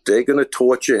 They're gonna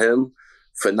torture him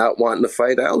for not wanting to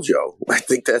fight Aljo. I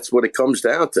think that's what it comes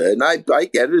down to. And I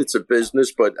get it; it's a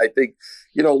business, but I think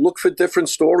look for different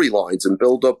storylines and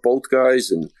build up both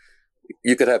guys, and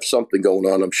you could have something going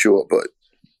on, I'm sure. But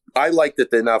I like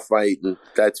that they're not fighting.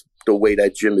 That's the way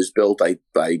that gym is built. I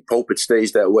hope it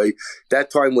stays that way.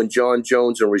 That time when John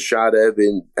Jones and Rashad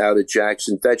Evans out of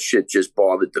Jackson, that shit just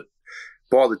bothered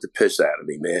the piss out of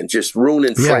me, man. Just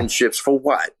ruining friendships for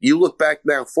what? You look back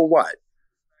now for what?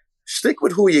 Stick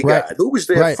with who you got. Who was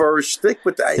there first? Stick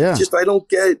with that. I don't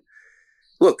get.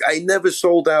 Look, I never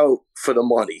sold out for the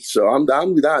money, so I'm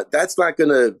not. That's not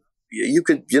gonna.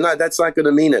 That's not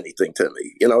gonna mean anything to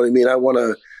me. You know what I mean? I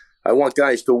want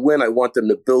guys to win. I want them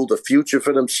to build a future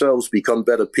for themselves, become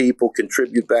better people,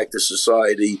 contribute back to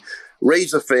society,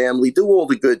 raise a family, do all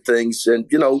the good things, and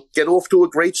get off to a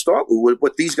great start with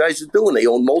what these guys are doing. They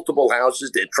own multiple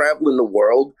houses. They're traveling the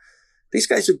world. These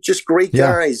guys are just great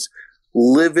guys.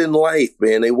 Living life,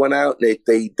 man. They went out and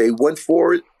they went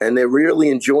for it, and they're really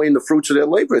enjoying the fruits of their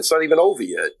labor. It's not even over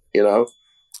yet,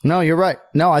 No, you're right.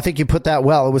 No, I think you put that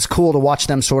well. It was cool to watch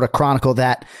them sort of chronicle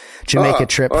that Jamaica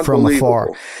trip from afar.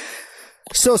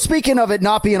 So speaking of it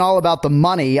not being all about the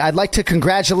money, I'd like to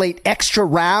congratulate Extra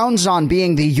Rounds on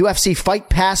being the UFC Fight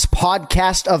Pass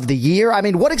Podcast of the Year. I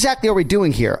mean, what exactly are we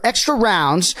doing here? Extra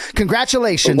Rounds,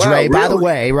 congratulations, Ray, by the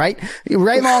way, right?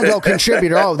 Ray Longo,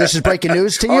 contributor. Oh, this is breaking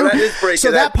news to you? That is breaking.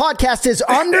 So that podcast is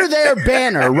under their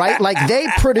banner, right? Like they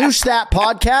produced that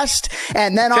podcast,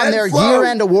 and then on their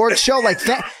year-end awards show, like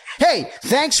hey,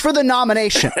 thanks for the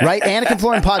nomination, right? Anik and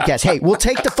Florian podcast. Hey, we'll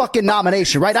take the fucking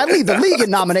nomination, right? I lead the league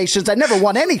in nominations. I never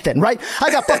won anything, right?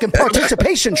 I got fucking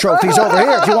participation trophies over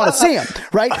here if you want to see them,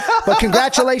 right? But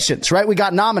congratulations, right? We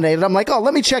got nominated. I'm like, oh,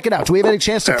 let me check it out. Do we have any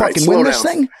chance to fucking win this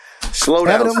thing? Slow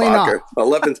down, Evidently Fokker.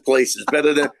 11th place is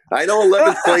better than. I know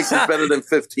 11th place is better than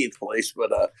 15th place,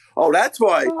 but that's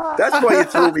why you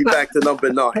threw me back to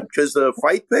number 9, because the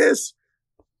Fight Pass.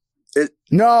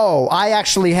 No, I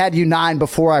actually had you 9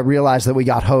 before I realized that we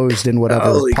got hosed in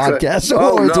whatever podcast.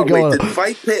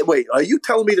 Wait, are you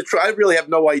telling me to try? I really have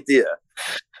no idea.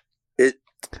 I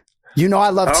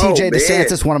love TJ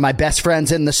DeSantis, one of my best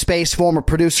friends in the space, former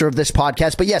producer of this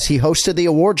podcast. But yes, he hosted the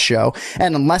award show.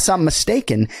 And unless I'm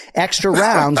mistaken, Extra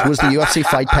Rounds was the UFC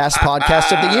Fight Pass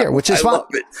Podcast of the Year, which is fun. Love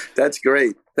it. That's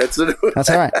great. That's all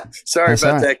right. Sorry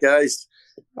about that, guys.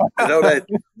 I know that.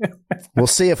 We'll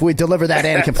see if we deliver that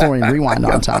Anik and Florian rewind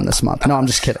on time this month. No, I'm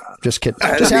just kidding.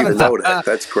 I didn't even know that.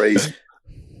 That's crazy.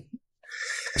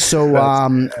 So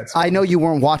I know you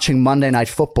weren't watching Monday Night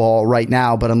Football right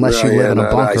now, but unless you live in a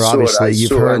bunker, obviously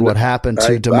you've heard what happened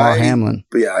to Damar Hamlin.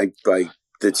 Yeah, I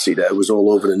did see that. It was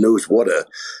all over the news.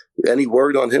 Any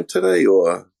word on him today,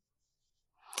 or?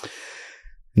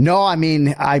 No, I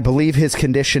mean, I believe his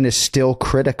condition is still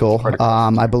critical.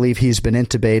 I believe he's been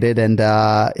intubated, and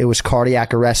it was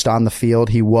cardiac arrest on the field.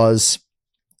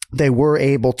 They were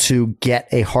able to get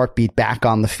a heartbeat back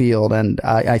on the field, and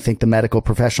I think the medical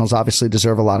professionals obviously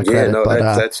deserve a lot of credit. Yeah,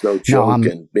 no, that's no joke.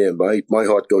 And man, my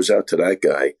heart goes out to that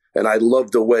guy. And I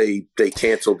love the way they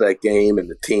canceled that game and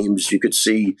the teams. You could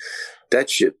see that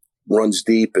shit runs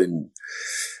deep, and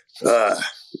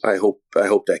I hope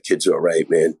that kid's all right,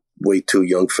 man. Way too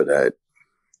young for that.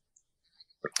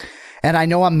 And I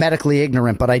know I'm medically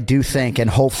ignorant, but I do think, and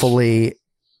hopefully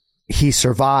he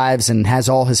survives and has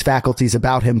all his faculties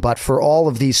about him. But for all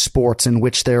of these sports in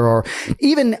which there are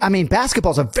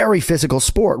basketball is a very physical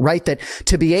sport, right? That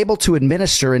to be able to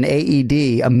administer an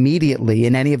AED immediately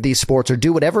in any of these sports, or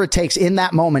do whatever it takes in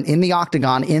that moment, in the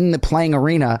octagon, in the playing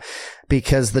arena,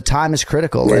 because the time is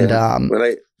critical. Yeah. And,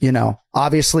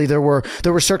 obviously there were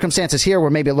circumstances here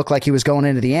where maybe it looked like he was going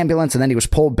into the ambulance and then he was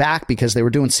pulled back because they were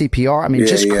doing CPR. I mean,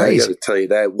 just crazy. I got to tell you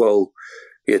that. Well,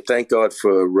 yeah, thank God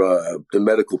for the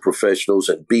medical professionals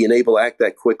and being able to act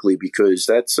that quickly, because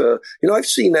that's, I've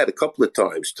seen that a couple of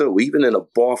times too. Even in a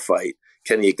bar fight,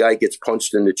 a guy gets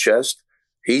punched in the chest,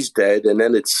 he's dead, and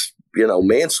then it's,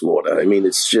 manslaughter. I mean,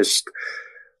 it's just,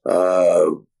 I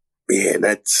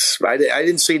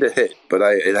didn't see the hit, but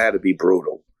it had to be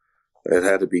brutal. It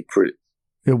had to be pretty.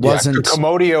 It wasn't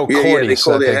commodio cordis.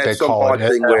 They had some hard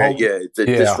thing where it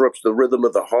disrupts the rhythm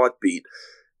of the heartbeat.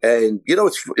 And,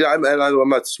 I'm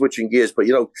not switching gears, but,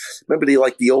 remember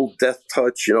the old death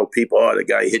touch, people, the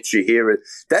guy hits you here.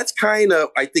 That's kind of,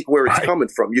 I think, where it's coming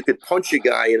from. You could punch a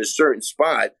guy in a certain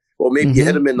spot, or maybe you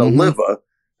hit him in the liver,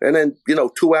 and then,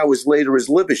 2 hours later, his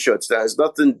liver shuts down. There's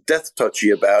nothing death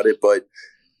touchy about it, but,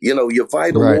 your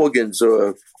vital organs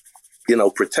are,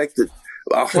 protected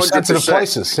 100%.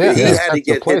 Places. Yeah. He had to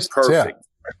get hit perfect,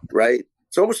 right?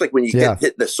 It's almost like when you get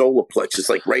hit in the solar plexus,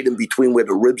 like right in between where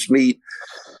the ribs meet.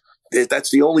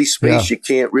 That's the only space you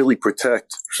can't really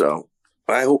protect. So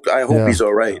I hope he's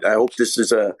all right. I hope this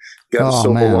is got a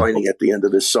silver lining at the end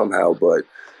of this somehow. But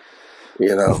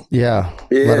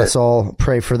let us all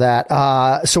pray for that.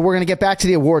 So we're going to get back to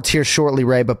the awards here shortly,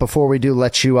 Ray. But before we do,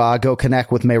 let you go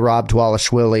connect with Merab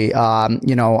Dvalishvili.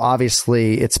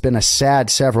 Obviously it's been a sad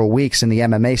several weeks in the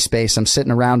MMA space. I'm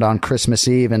sitting around on Christmas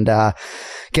Eve and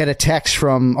get a text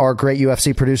from our great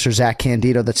UFC producer, Zach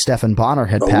Candido, that Stephan Bonnar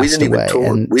had passed away.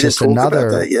 We didn't talk about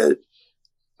that yet.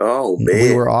 Oh, man.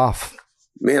 We were off.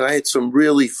 Man, I had some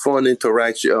really fun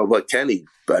interaction. But Kenny,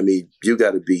 I mean, you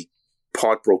got to be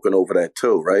heartbroken over that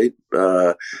too, right?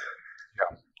 Man,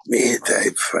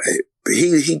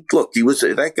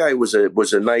 that guy was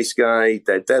a nice guy.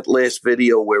 That last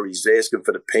video where he's asking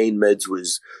for the pain meds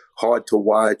was hard to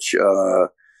watch. I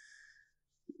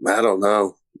don't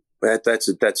know. That's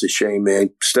a shame,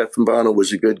 man. Stephan Bonnar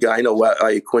was a good guy. I know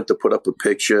Iaquinta put up a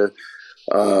picture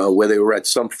where they were at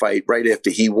some fight right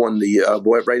after he won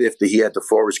right after he had the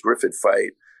Forrest Griffin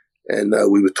fight, and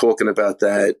we were talking about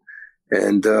that.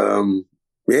 And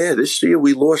this year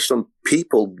we lost some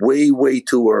people way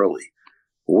too early,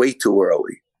 way too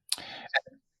early.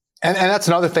 And that's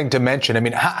another thing to mention. I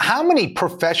mean, how many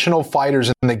professional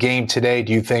fighters in the game today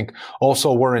do you think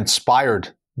also were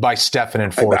inspired by Stephan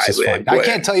and Forrest's fight? I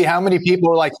can't tell you how many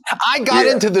people are like, I got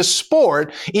into the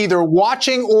sport either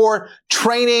watching or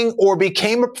training or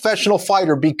became a professional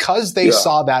fighter because they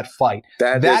saw that fight.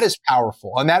 That is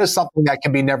powerful. And that is something that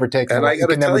can be never taken away. And I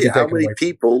got to tell you how many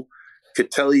people could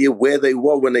tell you where they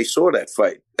were when they saw that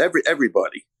fight.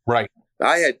 Everybody. Right.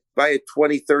 I had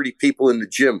 20, 30 people in the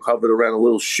gym hovered around a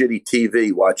little shitty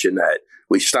TV watching that.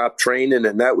 We stopped training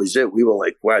and that was it. We were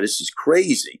like, wow, this is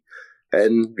crazy.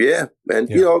 And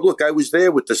look, I was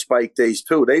there with the Spike days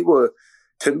too.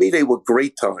 To me, they were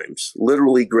great times,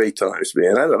 literally great times,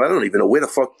 man. I don't even know where the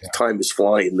fuck time is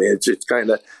flying, man. It's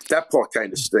kind of, that part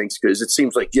kind of stinks because it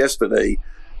seems like yesterday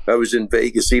I was in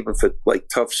Vegas even for like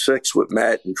Tough Six with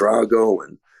Matt and Drago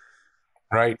and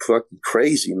fucking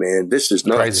crazy, man. This is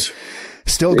nuts. Crazy.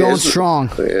 Still going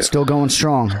strong. Yeah. Still going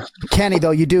strong. Kenny,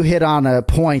 though, you do hit on a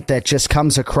point that just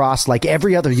comes across like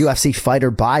every other UFC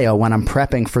fighter bio when I'm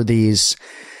prepping for these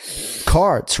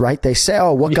cards, right? They say,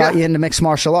 what got you into mixed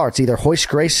martial arts? Either Royce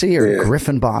Gracie or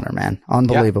Griffin Bonnar, man.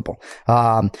 Unbelievable.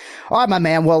 All right, my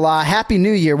man. Well, Happy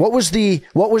New Year. What was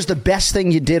the best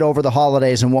thing you did over the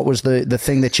holidays, and what was the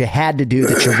thing that you had to do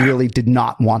that you really did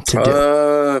not want to do?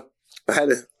 I had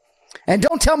to. And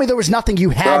don't tell me there was nothing you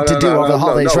had to do over the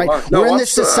holidays, right? We're in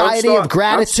this society of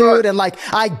gratitude and like,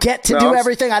 I get to do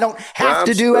everything. I don't have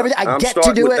to do everything. I get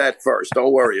to do it. That first.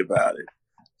 Don't worry about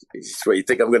it. So you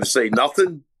think I'm going to say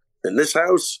nothing in this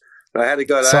house? I had to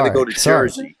go to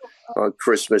Jersey. on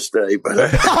Christmas Day. But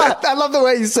I love the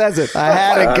way he says it. I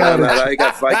had it good. I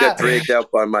got dragged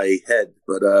out by my head,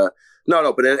 but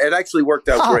no, but it actually worked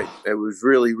out great. It was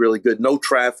really, really good. No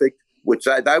traffic, which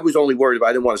I was only worried about.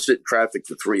 I didn't want to sit in traffic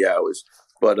for 3 hours,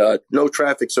 but no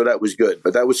traffic, so that was good.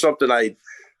 But that was something I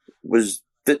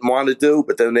didn't want to do,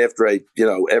 but then after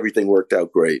everything worked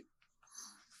out great.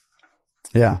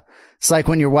 Yeah. It's like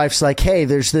when your wife's like, hey,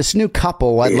 there's this new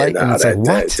couple and it's like,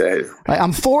 what?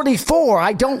 I'm 44.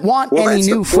 I don't want any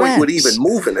new friends. Well, that's the point with even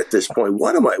moving at this point.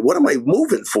 What am I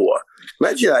moving for?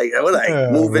 Imagine I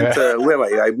move into, where am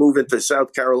I? I move into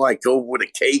South Carolina, go with a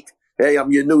cake. Hey,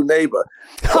 I'm your new neighbor.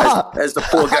 As the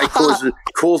poor guy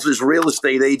calls his real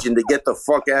estate agent to get the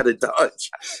fuck out of Dodge.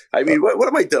 I mean, what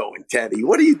am I doing, Kenny?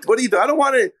 What are you doing? I don't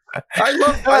want to. I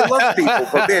love people,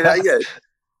 but man,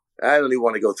 I don't even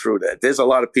want to go through that. There's a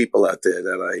lot of people out there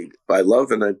that I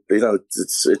love, and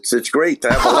it's great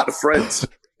to have a lot of friends,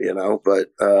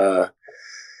 But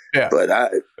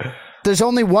there's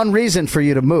only one reason for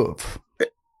you to move.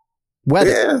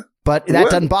 Weather. Yeah. But that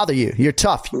doesn't bother you. You're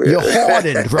tough. You're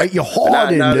hardened, right? You're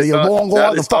hardened. You're Longo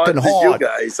on the fucking hard. You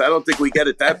guys, I don't think we get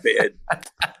it that bad.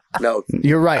 No,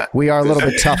 you're right. We are a little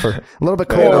bit tougher, a little bit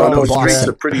colder. Those streets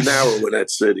are pretty narrow in that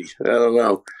city. I don't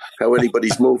know how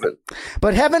anybody's moving.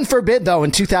 But heaven forbid, though, in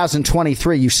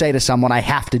 2023, you say to someone, "I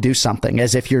have to do something,"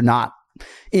 as if you're not,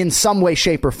 in some way,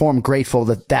 shape, or form, grateful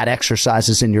that exercise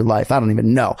is in your life. I don't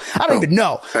even know. We got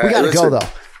to go though.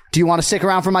 Do you want to stick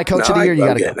around for my coach of the year? You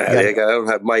got to go. I don't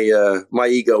have my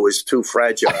ego is too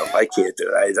fragile. I can't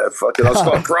do it. I'll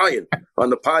start crying on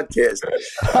the podcast.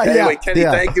 Anyway, Kenny,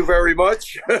 thank you very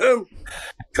much. Cody,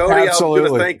 I'm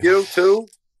going to thank you too.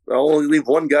 I'll only leave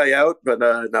one guy out, but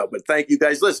thank you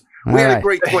guys. Listen, we had a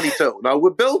great 22. Now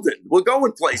we're building. We're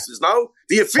going places. Now,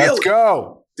 do you feel it? Let's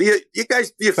go. Do you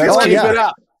feel it? Keep it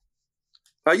up.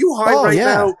 Are you high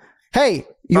now? Hey,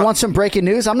 you want some breaking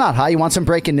news? I'm not high. You want some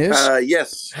breaking news?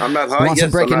 Yes, I'm not high. You want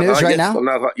some breaking news right now? I'm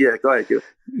not high. Yeah, go ahead.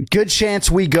 Good chance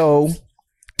we go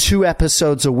 2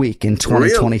 episodes a week in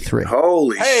 2023. Really?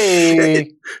 Holy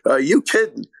shit. Are you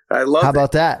kidding? I love it. How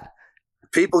about that?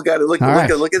 People got to look at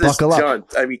this, John.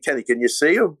 I mean, Kenny, can you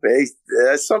see him?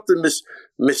 There's something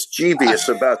mischievous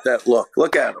about that look.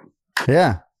 Look at him.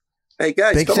 Yeah. Hey,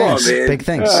 guys, big come things, on, man. Big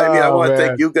things. I want to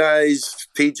thank you guys,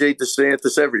 PJ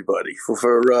DeSantis, everybody,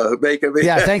 for making me.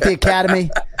 Yeah, thank the Academy.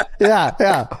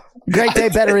 Yeah. Great day,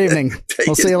 better evening.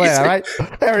 We'll see you later, all right?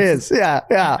 There he is. Yeah.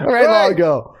 Right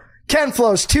Longo. Ken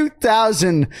Flo's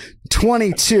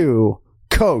 2022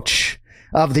 Coach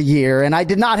of the Year. And I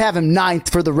did not have him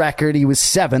 9th for the record. He was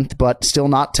 7th, but still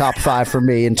not top 5 for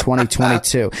me in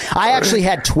 2022. I actually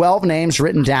had 12 names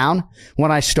written down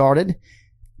when I started.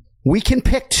 We can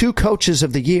pick 2 coaches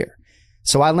of the year.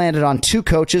 So I landed on 2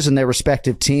 coaches and their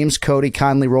respective teams. Cody,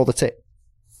 kindly roll the tape.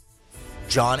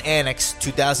 John Anik's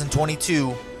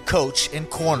 2022 Coach and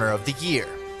Corner of the Year.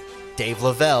 Dave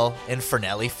Lavelle and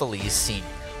Fernelli Feliz Sr.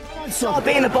 Stop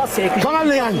being the boss here. Come on,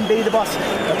 Leon. Be the boss.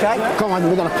 Okay? Come on,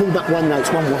 we're going to pull that one now. It's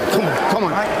 1-1. Come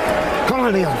on. Come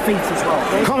on, Leon. Feet as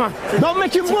well. Come on. Don't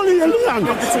make him bully you, Leon.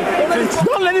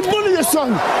 Don't let him bully you,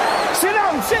 son. Sit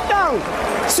down.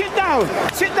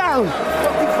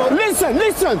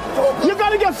 Listen. You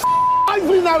got to get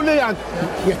lively now, Leon.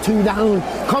 You're too down.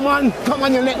 Come on.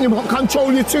 You're letting him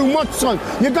control you too much, son.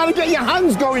 You got to get your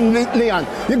hands going, Leon.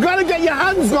 You got to get your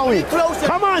hands going.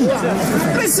 Come on.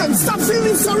 Listen, stop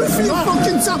feeling sorry for your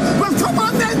fucking self. Well, come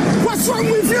on then. What's wrong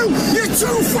with you? You're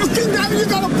too fucking down. You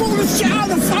got to pull the shit out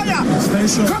of fire.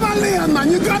 Come on, Leon,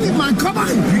 man. You got it, man. Come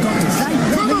on.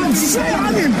 Come on. Stay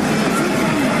on him.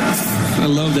 I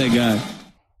love that guy.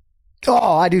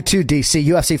 Oh, I do too, DC.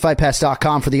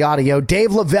 UFCFightPass.com for the audio.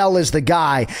 Dave Lavelle is the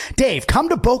guy. Dave, come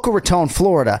to Boca Raton,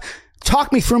 Florida.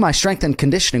 Talk me through my strength and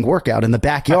conditioning workout in the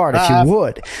backyard, if you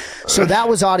would. So that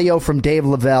was audio from Dave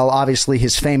Lavelle, obviously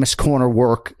his famous corner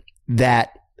work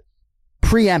that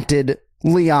preempted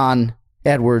Leon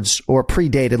Edwards, or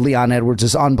predated Leon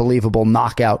Edwards' unbelievable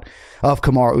knockout of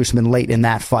Kamaru Usman late in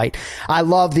that fight. I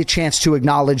love the chance to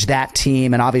acknowledge that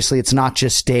team, and obviously it's not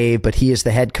just Dave, but he is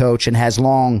the head coach and has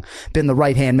long been the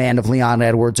right-hand man of Leon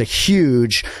Edwards. A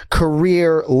huge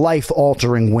career,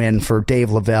 life-altering win for Dave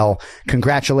Lavelle.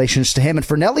 Congratulations to him. And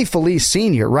for Fernelli Feliz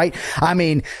Sr., right? I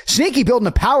mean, sneaky building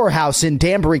a powerhouse in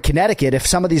Danbury, Connecticut. If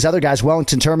some of these other guys,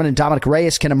 Wellington Turman and Dominic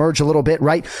Reyes, can emerge a little bit,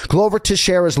 right? Glover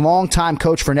Teixeira's longtime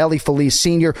coach, Fernelli Feliz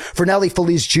Sr., Fernelli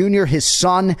Feliz Jr., his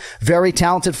son, very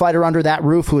talented fighter under that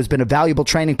roof, who has been a valuable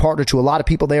training partner to a lot of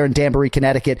people there in Danbury,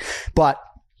 Connecticut. But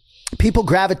people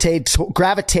gravitate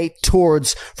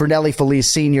towards Fernelli Feliz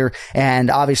Sr., and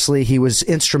obviously he was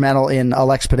instrumental in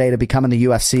Alex Pineda becoming the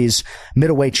UFC's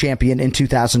middleweight champion in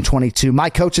 2022. My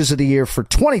coaches of the year for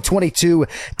 2022,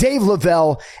 Dave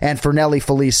Lavelle and Fernelli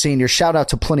Feliz Sr. Shout out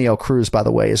to Plinio Cruz, by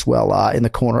the way, as well, in the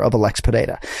corner of Alex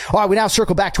Pineda. All right, we now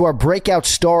circle back to our breakout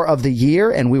star of the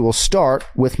year, and we will start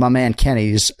with my man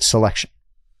Kenny's selection.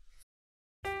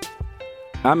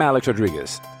 I'm Alex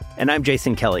Rodriguez. And I'm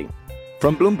Jason Kelly.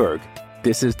 From Bloomberg,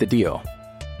 this is The Deal.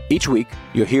 Each week,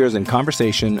 you'll hear us in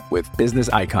conversation with business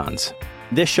icons.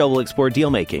 This show will explore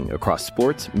deal-making across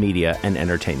sports, media, and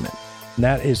entertainment.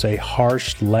 That is a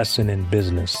harsh lesson in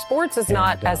business. Sports is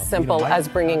not as simple as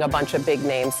bringing a bunch of big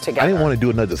names together. I didn't want to do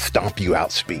another stomp you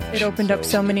out speech. It opened up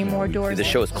so many more doors. The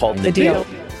show is called The Deal.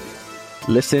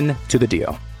 Listen to The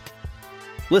Deal.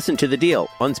 Listen to The Deal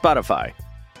on Spotify.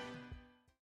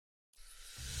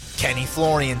 Kenny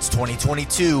Florian's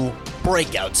 2022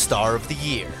 Breakout Star of the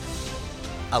Year,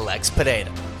 Alex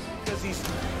Pineda.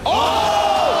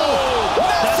 Oh!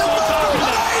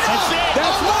 That's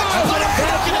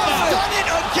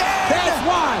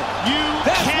why. You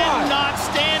cannot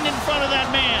stand in front of that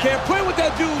man. Can't play with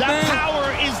that dude, that man. power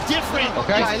is different.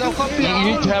 Okay? You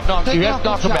need to have knock him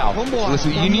out.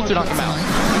 Listen, you need to knock him out.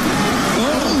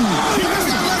 He missed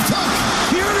that left hook.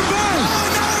 He hurt him bad.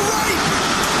 Oh, now right.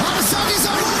 Adesanya's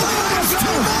on one leg. Two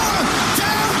more.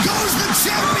 Down goes the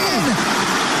champion.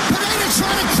 Pineda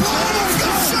trying to climb over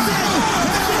the shadow.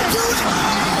 Do it.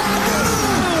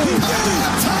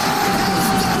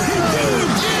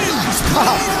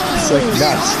 It's like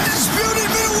nuts. Undisputed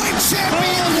middleweight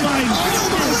champion. Oh, my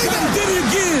God. Did it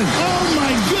again. Oh,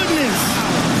 my goodness.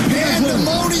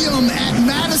 Pandemonium at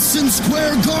Madison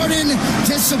Square Garden.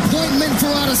 Disappointment for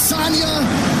Adesanya.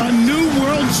 A new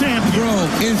world champion. Bro,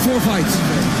 in 4 fights.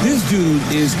 This dude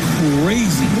is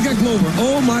crazy. Look at Glover.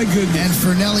 Oh, my goodness. And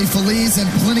Fernelli Feliz and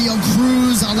Plinio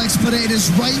Cruz, Alex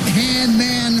Pineda's right-hand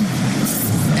man.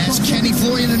 As Kenny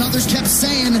Florian and others kept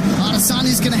saying,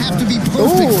 Adesanya's going to have to be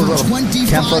perfect for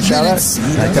 25 minutes.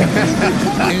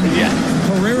 And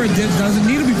Pereira doesn't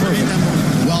need to be perfect.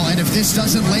 Well, and if this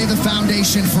doesn't lay the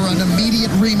foundation for an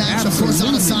immediate rematch, of course,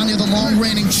 Adesanya, the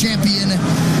long-reigning champion,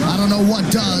 I don't know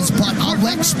what does, but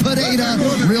Alex Pineda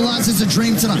realizes a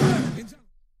dream tonight.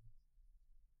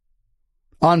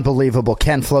 Unbelievable.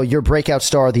 Ken Flo, your breakout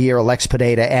star of the year, Alex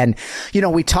Pineda. And, you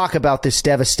know, we talk about this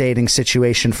devastating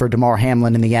situation for Damar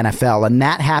Hamlin in the NFL, and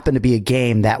that happened to be a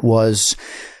game that was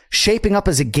shaping up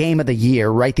as a game of the year,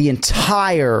 right? The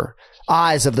entire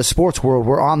eyes of the sports world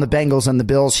were on the Bengals and the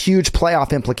Bills. Huge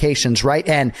playoff implications, right?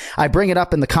 And I bring it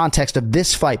up in the context of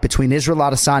this fight between Israel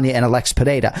Adesanya and Alex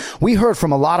Pineda. We heard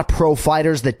from a lot of pro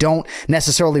fighters that don't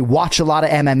necessarily watch a lot of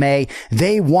MMA.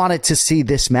 They wanted to see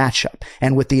this matchup.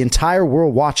 And with the entire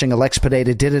world watching, Alex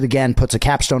Pineda did it again, puts a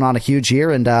capstone on a huge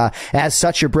year. And as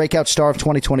such, your breakout star of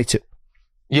 2022.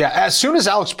 Yeah, as soon as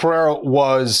Alex Pereira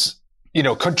was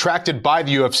contracted by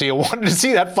the UFC, I wanted to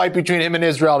see that fight between him and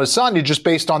Israel Adesanya just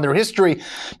based on their history,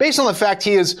 based on the fact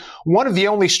he is one of the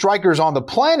only strikers on the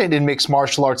planet in mixed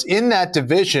martial arts in that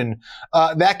division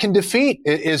that can defeat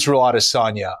Israel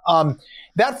Adesanya.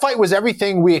 That fight was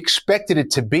everything we expected it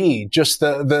to be. Just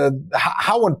the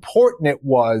how important it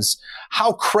was,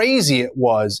 how crazy it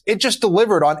was. It just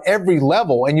delivered on every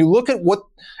level. And you look at what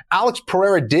Alex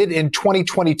Pereira did in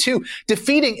 2022,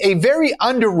 defeating a very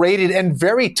underrated and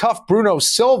very tough Bruno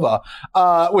Silva,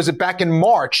 was it back in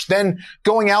March, then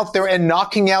going out there and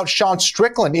knocking out Sean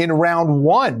Strickland in round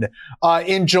 1,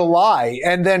 in July.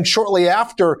 And then shortly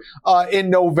after, in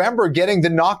November, getting the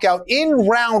knockout in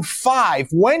round 5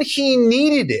 when he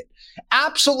needed it.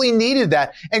 Absolutely needed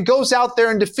that, and goes out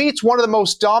there and defeats one of the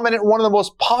most dominant, one of the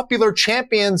most popular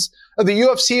champions of the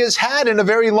UFC has had in a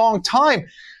very long time.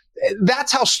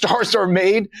 That's how stars are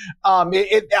made.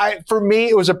 For me,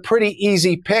 it was a pretty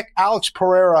easy pick. Alex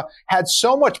Pereira had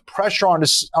so much pressure on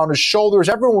his shoulders.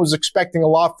 Everyone was expecting a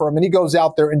lot from him, and he goes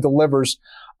out there and delivers.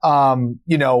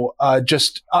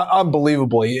 Just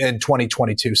unbelievably in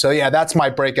 2022. So yeah, that's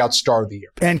my breakout star of the year.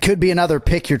 And could be another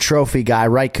pick your trophy guy,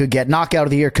 right? Could get knockout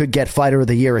of the year, could get fighter of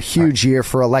the year. A huge year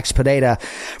for Alex Pineda.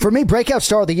 For me, breakout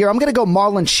star of the year, I'm going to go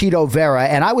Marlon Chito Vera.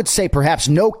 And I would say perhaps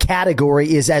no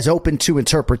category is as open to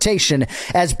interpretation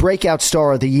as breakout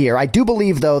star of the year. I do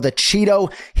believe, though, that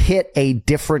Chito hit a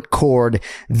different chord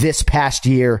this past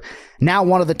year. Now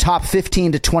one of the top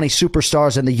 15 to 20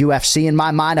 superstars in the UFC. In my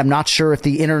mind, I'm not sure if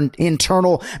the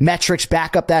internal metrics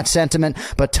back up that sentiment,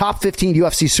 but top 15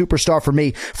 UFC superstar for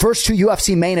me. First 2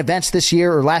 UFC main events this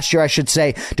year, or last year, I should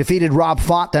say, defeated Rob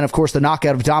Font, then of course the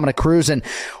knockout of Dominic Cruz. And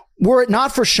were it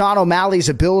not for Sean O'Malley's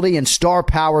ability and star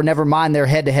power, never mind their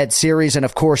head-to-head series, and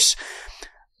of course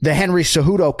the Henry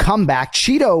Cejudo comeback.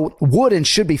 Cheeto would and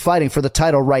should be fighting for the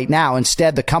title right now.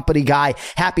 Instead, the company guy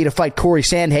happy to fight Corey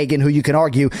Sandhagen, who you can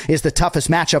argue is the toughest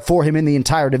matchup for him in the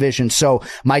entire division. So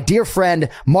my dear friend,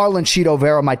 Marlon Cheeto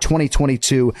Vera, my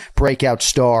 2022 breakout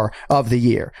star of the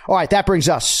year. All right, that brings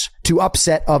us to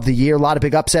upset of the year. A lot of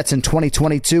big upsets in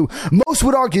 2022. Most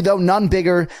would argue, though, none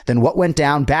bigger than what went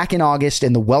down back in August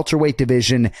in the welterweight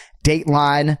division,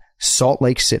 Dateline, Salt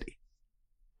Lake City.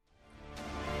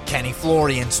 Kenny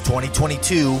Florian's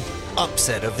 2022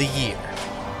 upset of the year.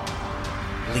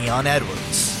 Leon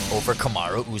Edwards over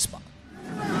Kamaru Usman.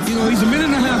 You know, he's a minute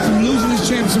and a half from losing his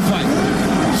championship fight.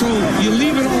 So you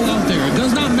leave it all out there. It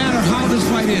does not matter how this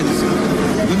fight ends.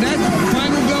 When that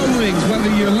final bell rings, whether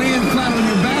you're laying flat on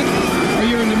your back or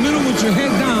you're in the middle with your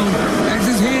head down, as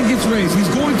his hand gets raised,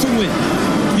 he's going to win.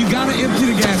 You got to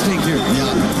empty the gas tank here.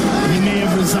 Yeah. He may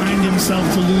have resigned himself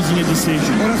to losing a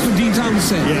decision. Well, that's what Dean Thomas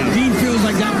said. Yeah. Dean feels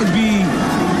like that would be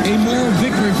a moral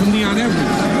victory from Leon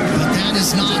Edwards. But that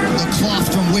is not the cloth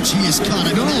from which he is cut.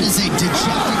 I mean, that is a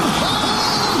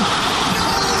dejected...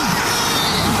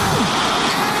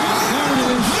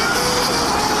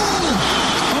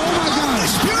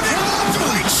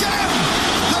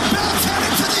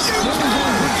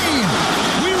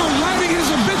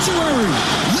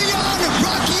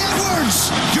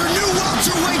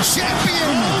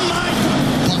 Champion!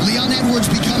 But Leon Edwards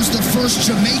becomes the first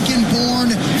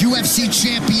Jamaican-born UFC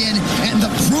champion, and the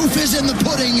proof is in the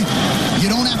pudding. You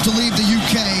don't have to leave the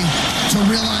UK to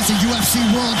realize a UFC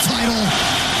world title.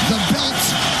 The belt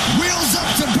wheels up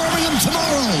to Birmingham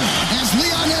tomorrow as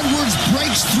Leon Edwards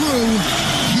breaks through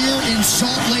here in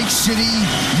Salt Lake City,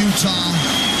 Utah.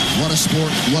 What a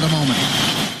sport, what a moment.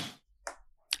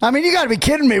 I mean, you got to be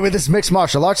kidding me with this mixed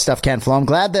martial arts stuff, Ken Flo. I'm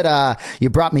glad that you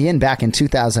brought me in back in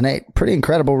 2008. Pretty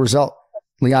incredible result,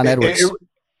 Leon Edwards.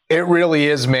 It really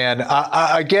is, man.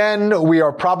 Again, we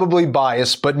are probably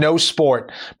biased, but no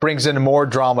sport brings in more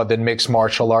drama than mixed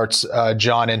martial arts,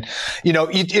 John. And, you know,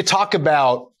 you talk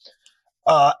about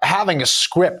having a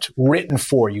script written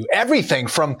for you, everything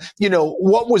from, you know,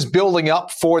 what was building up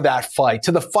for that fight,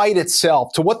 to the fight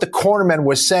itself, to what the cornerman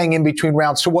was saying in between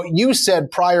rounds, to what you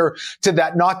said prior to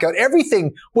that knockout.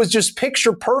 Everything was just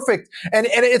picture perfect. And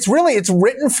it's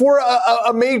written for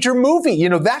a major movie, you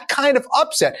know, that kind of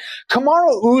upset.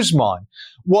 Kamaru Usman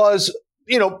was,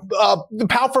 you know, the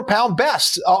pound for pound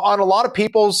best on a lot of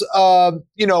people's,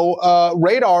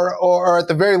 radar, or at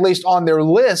the very least on their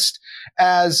list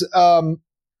as,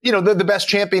 you know, the best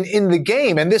champion in the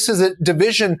game. And this is a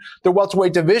division, the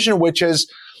welterweight division, which has,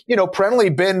 you know, perennially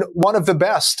been one of the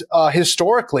best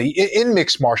historically in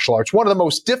mixed martial arts, one of the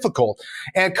most difficult.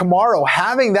 And Kamaru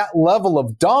having that level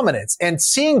of dominance and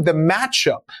seeing the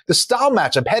matchup, the style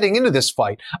matchup heading into this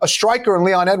fight, a striker in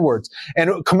Leon Edwards and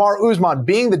Kamaru Usman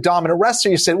being the dominant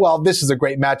wrestler, you said, well, this is a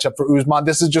great matchup for Usman.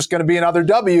 This is just going to be another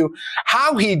W.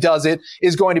 How he does it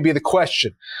is going to be the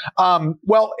question.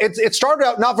 Well, it started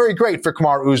out not very great for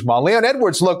Kamaru Usman. Leon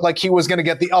Edwards looked like he was going to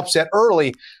get the upset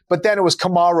early, but then it was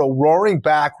Kamaru roaring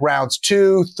back rounds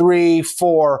 2, 3,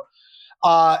 4.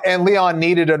 And Leon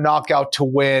needed a knockout to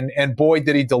win, and boy,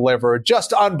 did he deliver.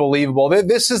 Just unbelievable.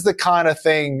 This is the kind of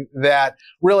thing that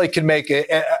really can make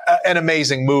an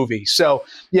amazing movie. So,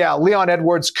 yeah, Leon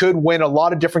Edwards could win a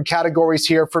lot of different categories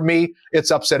here. For me,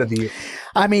 it's upset of the year.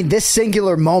 I mean, this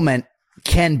singular moment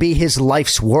can be his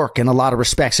life's work in a lot of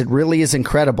respects. It really is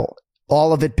incredible.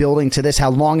 All of it building to this, how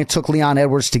long it took Leon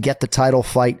Edwards to get the title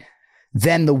fight.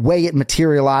 Then the way it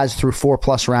materialized through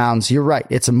 4+ rounds, you're right.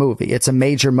 It's a movie. It's a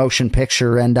major motion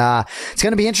picture. And it's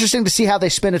going to be interesting to see how they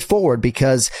spin it forward,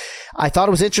 because I thought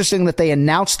it was interesting that they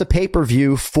announced the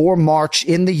pay-per-view for March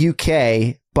in the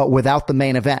UK, but without the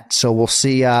main event. So we'll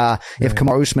see if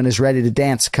Kamaru Usman is ready to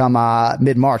dance come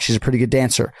mid-March. He's a pretty good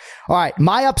dancer. All right,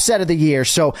 my upset of the year.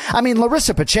 So, I mean,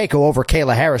 Larissa Pacheco over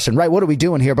Kayla Harrison, right? What are we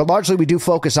doing here? But largely we do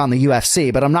focus on the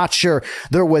UFC, but I'm not sure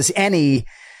there was any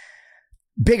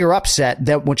bigger upset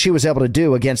than what she was able to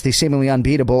do against the seemingly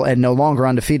unbeatable and no longer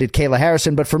undefeated Kayla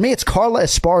Harrison. But for me, it's Carla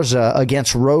Esparza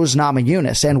against Rose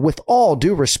Namajunas. And with all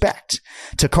due respect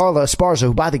to Carla Esparza,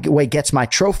 who, by the way, gets my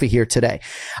trophy here today,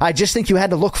 I just think you had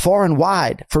to look far and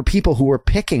wide for people who were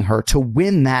picking her to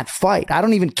win that fight. I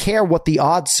don't even care what the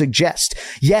odds suggest.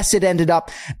 Yes, it ended up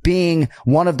being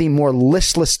one of the more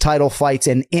listless title fights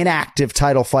and inactive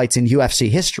title fights in UFC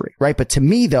history, right? But to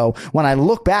me, though, when I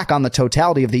look back on the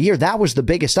totality of the year, that was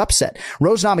the biggest upset.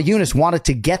 Rose Namajunas wanted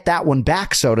to get that one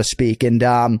back, so to speak, and,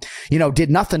 did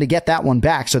nothing to get that one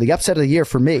back. So the upset of the year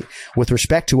for me, with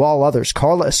respect to all others,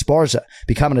 Carla Esparza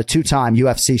becoming a 2-time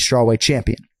UFC strawweight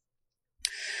champion.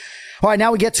 All right,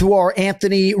 now we get to our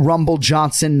Anthony Rumble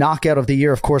Johnson Knockout of the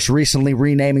Year. Of course, recently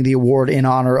renaming the award in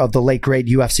honor of the late, great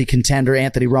UFC contender,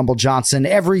 Anthony Rumble Johnson.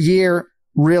 Every year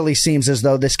really seems as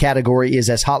though this category is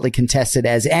as hotly contested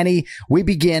as any. We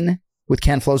begin with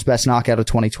Ken Flo's best knockout of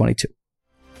 2022.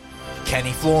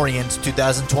 Kenny Florian's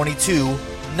 2022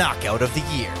 Knockout of the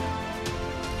Year.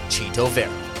 Chito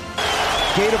Vera.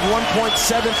 Gate of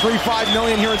 1.735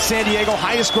 million here in San Diego,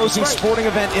 highest grossing sporting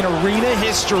event in arena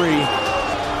history.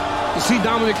 You see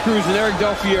Dominic Cruz and Eric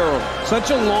Del Fierro,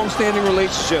 such a long-standing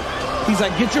relationship. He's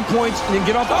like, get your points and then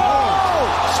get off the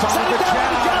Starting the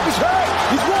jab. He's hurt.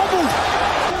 He's wobbled.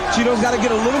 Chito's got to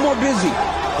get a little more busy.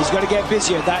 He's got to get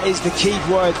busier. That is the key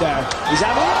word there. He's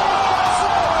having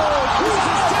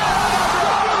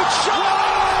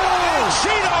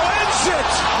Chito ends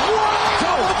it.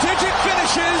 Double-digit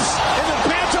finishes in the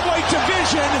bantamweight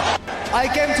division. I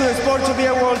came to the sport to be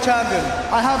a world champion.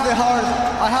 I have the heart,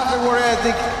 I have the work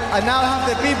ethic, and now I have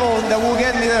the people that will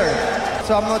get me there.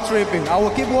 So I'm not tripping. I will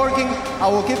keep working, I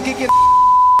will keep kicking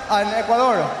and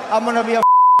Ecuador, I'm going to be a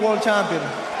world champion.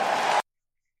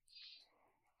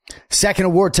 Second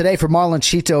award today for Marlon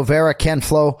Chito Vera, Ken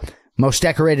Flo, most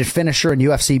decorated finisher in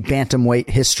UFC bantamweight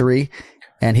history,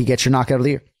 and he gets your knockout of the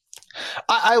year.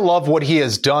 I love what he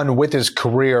has done with his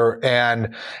career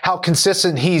and how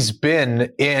consistent he's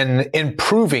been in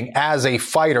improving as a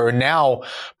fighter and now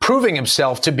proving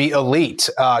himself to be elite,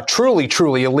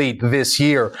 truly elite this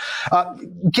year.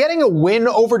 Getting a win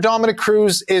over Dominic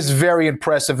Cruz is very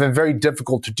impressive and very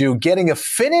difficult to do. Getting a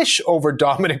finish over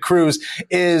Dominic Cruz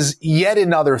is yet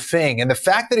another thing. And the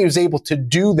fact that he was able to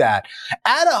do that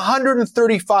at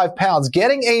 135 pounds,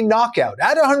 getting a knockout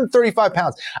at 135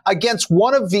 pounds against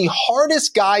one of the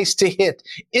hardest guys to hit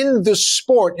in the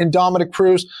sport in Dominic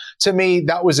Cruz, to me,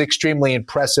 that was extremely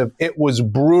impressive. It was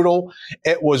brutal.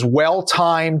 It was well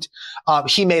timed.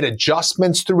 He made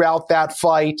adjustments throughout that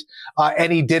fight,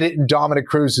 and he did it in Dominic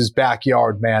Cruz's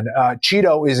backyard, man.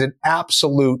 Chito is an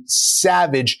absolute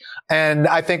savage, and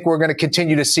I think we're going to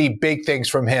continue to see big things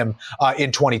from him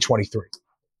in 2023.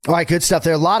 All right, good stuff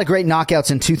there. A lot of great knockouts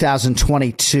in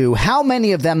 2022. How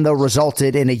many of them, though,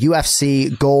 resulted in a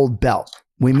UFC gold belt?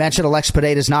 We mentioned Alex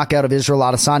Pineda's knockout of Israel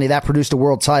Adesanya. That produced a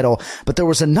world title. But there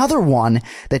was another one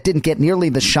that didn't get nearly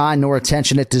the shine nor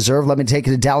attention it deserved. Let me take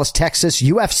it to Dallas, Texas.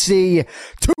 UFC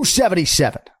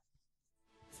 277.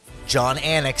 John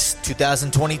Anik's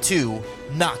 2022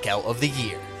 Knockout of the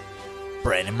Year.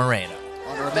 Brandon Moreno.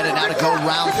 Under a minute now to go,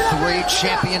 round 3,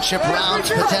 championship round,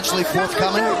 potentially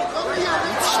forthcoming. Oh!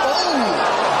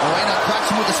 Moreno cracks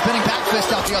him with a spinning back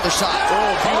fist out the other side. Oh,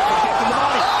 beautiful kick in the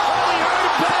body.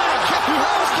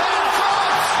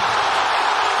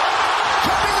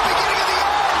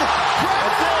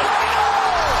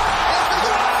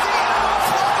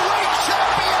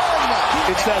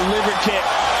 It's that liver kick.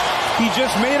 He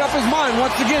just made up his mind.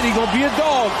 Once again, he's going to be a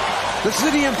dog. Listen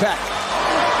to the impact.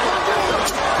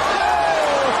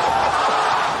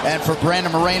 And for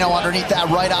Brandon Moreno, underneath that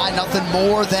right eye, nothing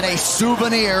more than a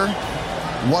souvenir.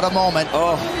 What a moment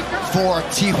for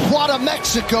Tijuana,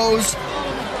 Mexico's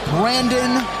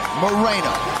Brandon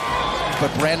Moreno.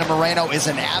 But Brandon Moreno is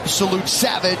an absolute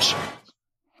savage.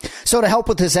 So to help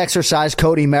with this exercise,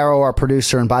 Cody Merrow, our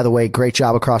producer, and by the way, great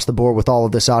job across the board with all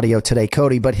of this audio today,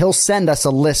 Cody, but he'll send us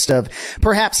a list of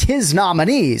perhaps his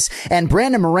nominees. And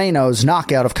Brandon Moreno's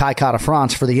knockout of Kai Kara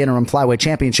France for the interim flyweight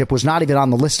championship was not even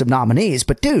on the list of nominees.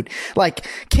 But dude, like,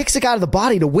 kicks a guy to the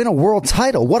body to win a world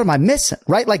title. What am I missing?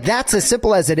 Right? Like, that's as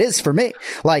simple as it is for me.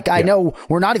 Like, I know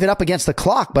we're not even up against the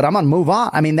clock, but I'm going to move on.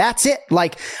 I mean, that's it.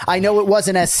 Like, I know it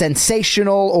wasn't as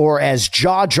sensational or as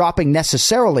jaw-dropping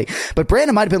necessarily, but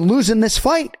Brandon might have been losing this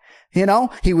fight. You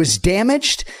know, he was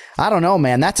damaged. I don't know,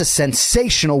 man. That's a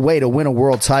sensational way to win a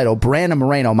world title. Brandon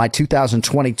Moreno, my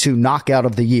 2022 knockout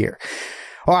of the year.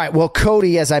 All right. Well,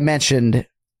 Cody, as I mentioned,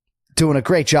 doing a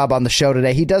great job on the show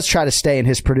today. He does try to stay in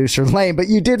his producer lane, but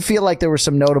you did feel like there were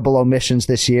some notable omissions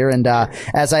this year. And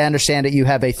as I understand it, you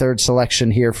have a third selection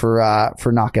here for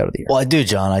knockout of the year. Well, I do,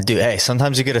 John. I do. Hey,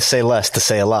 sometimes you got to say less to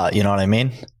say a lot. You know what I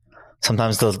mean?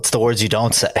 Sometimes it's the words you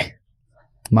don't say.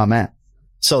 My man.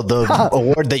 So the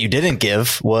award that you didn't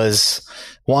give was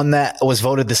one that was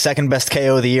voted the second best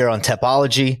KO of the year on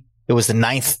Tapology. It was the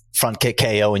 9th front kick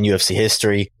KO in UFC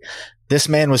history. This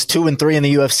man was 2-3 in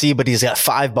the UFC, but he's got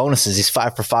 5 bonuses. He's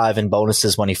 5 for 5 in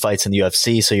bonuses when he fights in the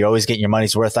UFC. So you're always getting your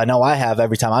money's worth. I know I have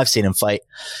every time I've seen him fight.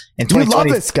 In 2020, you love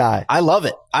this guy. I love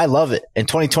it. I love it. In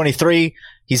 2023,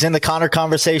 he's in the Conor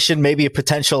conversation, maybe a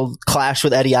potential clash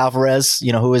with Eddie Alvarez,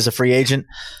 you know, who is a free agent.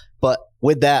 But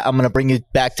with that, I'm going to bring you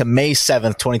back to May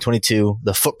 7th, 2022,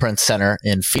 the Footprint Center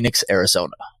in Phoenix,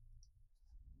 Arizona.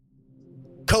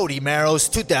 Cody Merrow's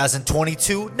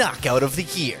 2022 Knockout of the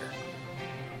Year,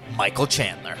 Michael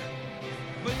Chandler.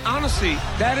 But honestly,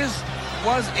 that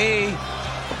was a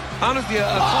close.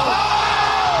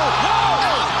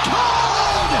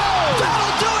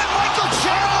 That'll do it, Michael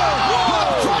Chandler!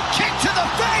 Whoa. Front kick to the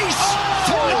face!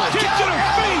 Kick to the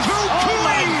face! Oh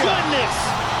my goodness!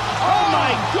 Oh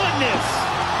my goodness!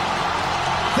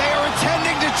 They are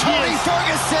attending to Tony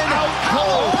Ferguson. Out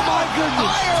cold. Oh my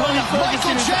goodness! Tony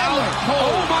Ferguson is out cold.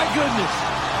 Oh my goodness!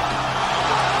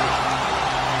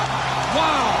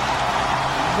 Wow!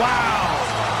 Wow!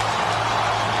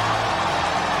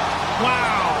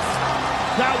 Wow!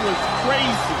 That was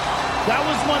crazy. That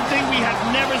was one thing we have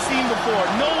never seen before.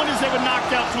 No one has ever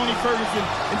knocked out Tony Ferguson,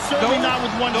 and certainly not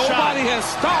with one shot. Nobody has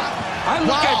stopped. I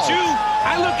look at you.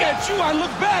 I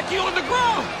look back. You're on the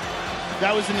ground.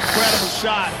 That was an incredible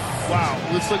shot. Wow.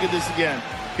 Let's look at this again.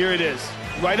 Here it is.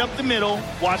 Right up the middle.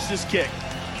 Watch this kick.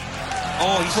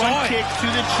 Oh, he Front saw it. kick to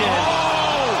the chin.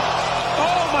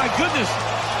 Oh my goodness.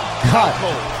 God,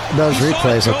 those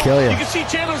replays will kill you. You can see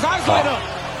Chandler's eyes light up.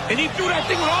 And he threw that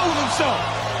thing with all of himself.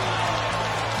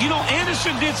 You know,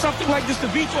 Anderson did something like this to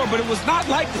Vitor, but it was not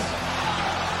like this.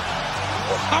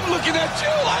 I'm looking at you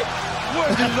like,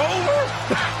 what, is it over?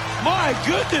 My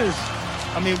goodness.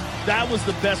 I mean, that was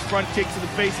the best front kick to the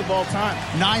face of all time.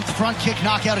 9th front kick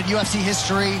knockout in UFC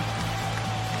history.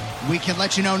 We can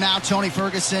let you know now Tony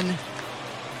Ferguson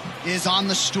is on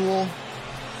the stool.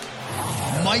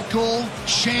 Michael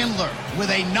Chandler with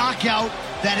a knockout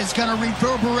that is going to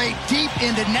reverberate deep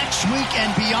into next week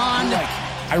and beyond.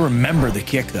 I remember the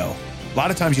kick, though. A lot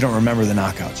of times you don't remember the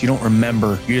knockouts. You don't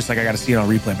remember. You're just like, I got to see it on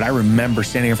replay. But I remember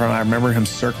standing in front of him. I remember him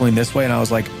circling this way, and I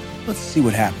was like, let's see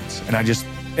what happens. And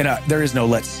there is no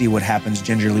let's see what happens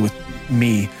gingerly with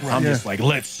me. Right. I'm just like,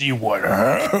 let's see what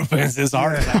happens. It's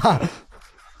hard.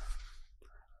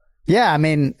 Yeah, I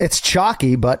mean, it's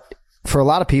chalky, but for a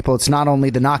lot of people, it's not only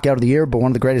the knockout of the year, but one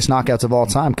of the greatest knockouts of all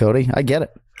time, Cody. I get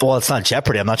it. Well, it's not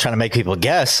Jeopardy. I'm not trying to make people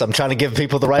guess. I'm trying to give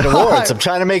people the right awards. I'm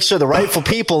trying to make sure the rightful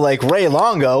people like Ray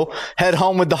Longo head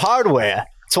home with the hardware.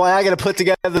 That's why I got to put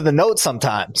together the notes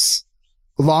sometimes.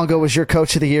 Longo was your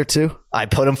coach of the year, too? I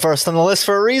put him first on the list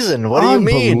for a reason. What do you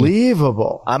mean?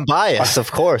 Unbelievable. I'm biased,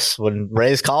 of course, when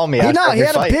Ray's calling me after every he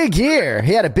had fight. a big year.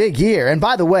 He had a big year. And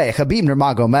by the way, Khabib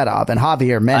Nurmagomedov and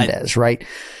Javier Mendez, right?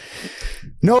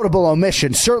 Notable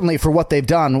omission, certainly for what they've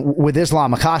done with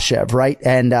Islam Makhachev, right?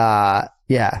 And,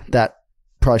 yeah, that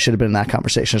probably should have been in that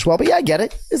conversation as well. But yeah, I get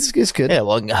it. It's good. Yeah,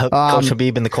 well, Coach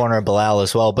Khabib in the corner of Bilal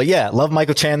as well. But yeah, love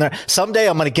Michael Chandler. Someday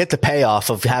I'm going to get the payoff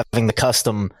of having the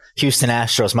custom Houston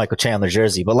Astros Michael Chandler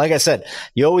jersey. But like I said,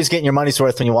 you always get your money's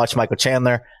worth when you watch Michael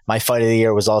Chandler. My fight of the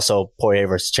year was also Poirier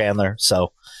versus Chandler.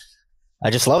 So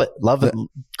I just love it. Love it.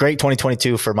 Great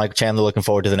 2022 for Michael Chandler. Looking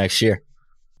forward to the next year.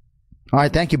 All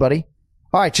right. Thank you, buddy.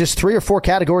 All right, just 3 or 4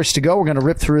 categories to go. We're going to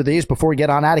rip through these before we get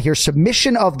on out of here.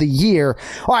 Submission of the year.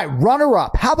 All right,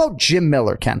 runner-up. How about Jim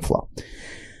Miller, Ken Flo?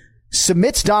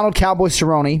 Submits Donald Cowboy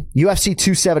Cerrone, UFC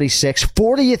 276,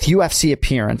 40th UFC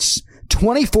appearance,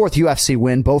 24th UFC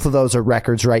win. Both of those are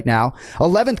records right now.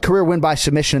 11th career win by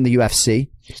submission in the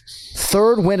UFC.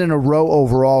 3rd win in a row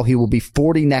overall. He will be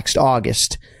 40 next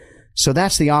August. So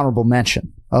that's the honorable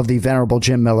mention of the venerable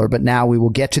Jim Miller. But now we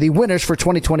will get to the winners for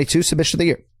 2022 Submission of the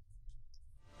Year.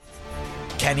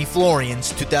 Kenny Florian's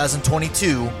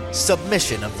 2022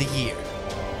 Submission of the Year,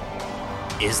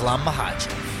 Islam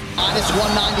Makhachev. Minus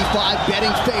 195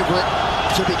 betting favorite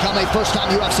to become a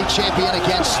first-time UFC champion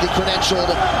against the credentialed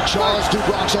Charles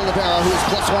Dubronx Oliveira, who is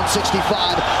plus 165.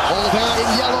 Oliveira in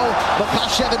yellow,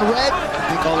 Makhachev in red.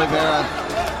 I think Oliveira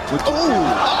would...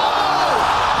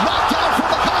 Knockdown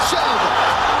from Makhachev!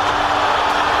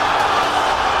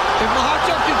 If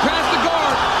Makhachev can pass the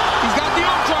guard, he's got the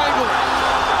arm triangle.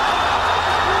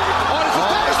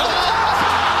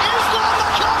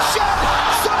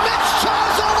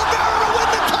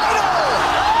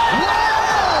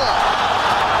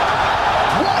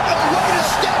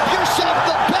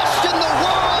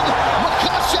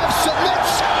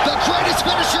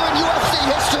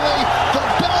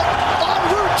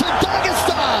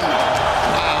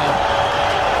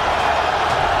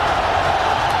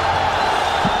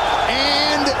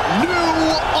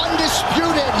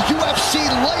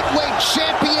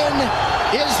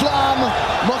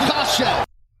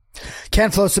 Ken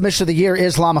Flo, Submission of the Year,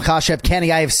 Islam Makhachev.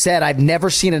 Kenny, I have said I've never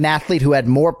seen an athlete who had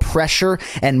more pressure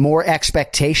and more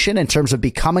expectation in terms of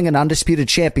becoming an undisputed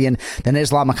champion than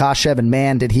Islam Makhachev, and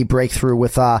man, did he break through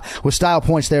with style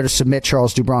points there to submit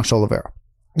Charles Dubronx Oliveira.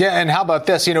 Yeah, and how about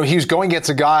this? He was going against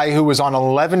a guy who was on an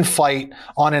 11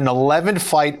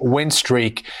 fight win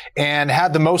streak and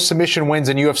had the most submission wins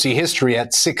in UFC history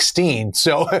at 16.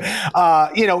 So,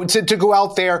 to go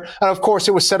out there, and of course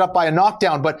it was set up by a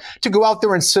knockdown, but to go out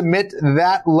there and submit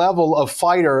that level of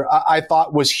fighter, I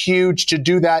thought was huge. To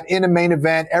do that in a main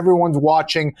event, everyone's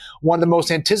watching, one of the most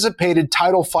anticipated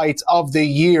title fights of the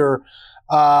year.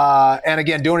 And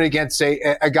again, doing it against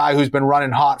a guy who's been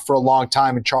running hot for a long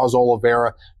time, in Charles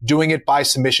Oliveira, doing it by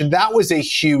submission. That was a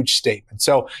huge statement.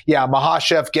 So yeah,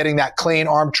 Makhachev getting that clean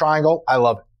arm triangle. I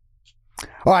love it.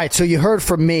 All right. So you heard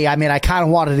from me. I mean, I kind of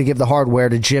wanted to give the hardware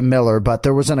to Jim Miller, but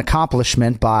there was an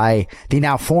accomplishment by the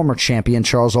now former champion,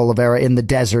 Charles Oliveira, in the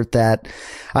desert that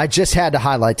I just had to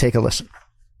highlight. Take a listen.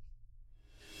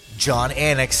 John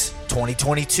Anik's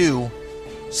 2022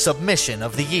 Submission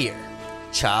of the Year.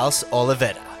 Charles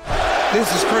Oliveira. This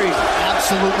is crazy.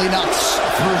 Absolutely nuts.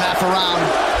 Through half a round.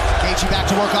 Gaethje back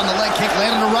to work on the leg kick.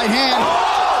 Landing the right hand.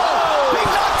 Oh! Big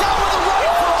knockdown with the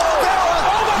right for Oliveira.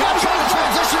 Now trying to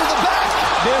transition to the back.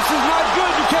 This is not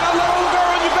good. You cannot let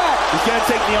Oliveira on your back. He's going to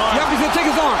take the arm. Yep, he's going to take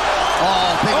his arm.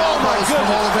 Oh, big elbows from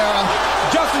Oliveira.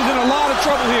 Justin's in a lot of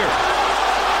trouble here.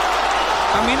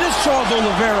 I mean, this Charles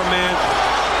Oliveira, man.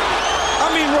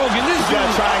 I mean, Rogan, this He's got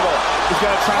a triangle. He's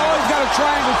got a triangle. Oh, he's got a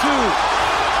triangle, too.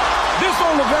 This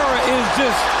Oliveira is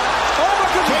just, oh my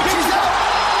goodness. He's out.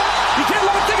 You can't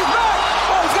let him take his back.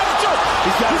 Oh, he's got the choke.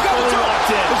 He's got it fully locked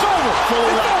in. It's over.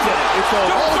 Fully locked in. It's over.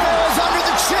 Oliveira's under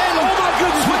the chin. Oh my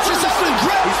goodness. Switches up the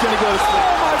grip. He's going to go to sleep.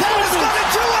 Oh my That is goodness. going to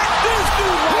do it. This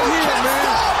dude right here, man.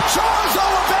 Stop Charles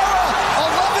Oliveira.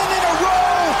 11 in a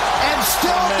row and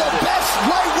still the best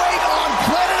lightweight on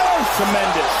planet Earth.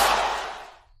 Tremendous.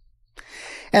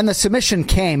 And the submission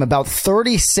came about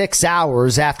 36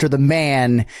 hours after the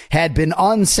man had been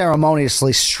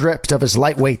unceremoniously stripped of his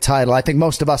lightweight title. I think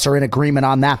most of us are in agreement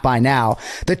on that by now.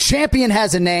 The champion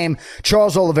has a name,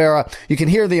 Charles Oliveira. You can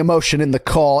hear the emotion in the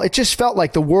call. It just felt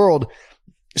like the world,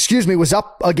 was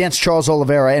up against Charles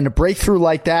Oliveira, and a breakthrough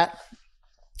like that,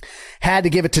 had to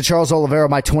give it to Charles Oliveira,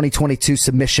 my 2022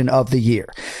 submission of the year.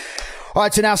 All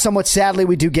right, so now somewhat sadly,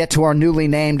 we do get to our newly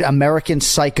named American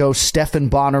Psycho Stephan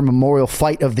Bonnar Memorial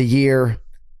Fight of the Year.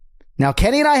 Now,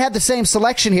 Kenny and I had the same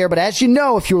selection here, but as you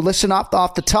know, if you were listening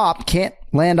off the top, can't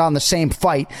land on the same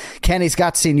fight. Kenny's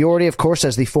got seniority, of course,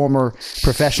 as the former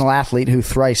professional athlete who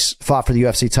thrice fought for the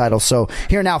UFC title. So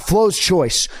here now, Flo's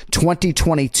choice,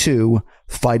 2022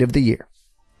 Fight of the Year.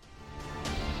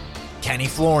 Kenny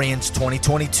Florian's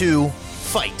 2022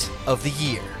 Fight of the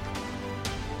Year.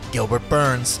 Gilbert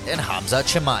Burns and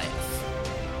Khamzat Chimaev.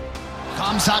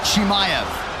 Khamzat Chimaev,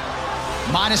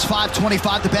 minus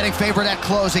 525, the betting favorite at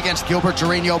close against Gilbert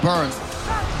Durinho Burns.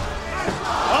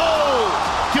 Oh!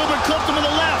 Gilbert clipped him in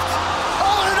the left.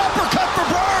 Oh, and an uppercut for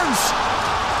Burns.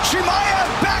 Chimaev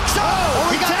backs up.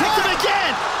 Oh, he tagged him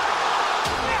again.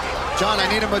 John, I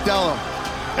need a Modelo.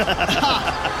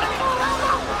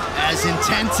 As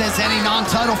intense as any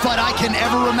non-title fight I can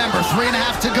ever remember.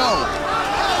 3.5 to go.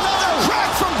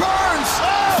 Crack from Burns.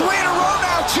 3 in a row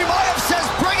now. Chimaev says,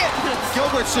 bring it.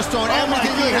 Gilbert's just throwing everything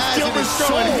he has in his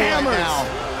soul right now.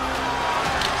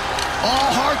 All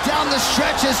heart down the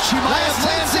stretch as Chimaev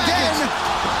lands again.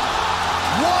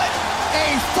 What a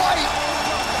fight.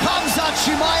 Khamzat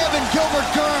Chimaev and Gilbert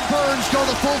Burns go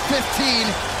the full 15.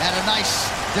 And a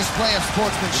nice display of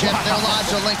sportsmanship. Wow. Their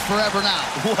lives are linked forever now.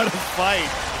 What a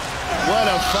fight. What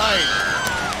a fight.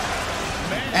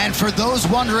 And for those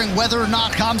wondering whether or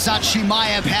not Khamzat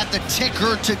Chimaev had the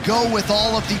ticker to go with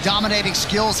all of the dominating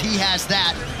skills, he has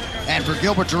that. And for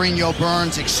Gilbert Durinho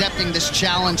Burns, accepting this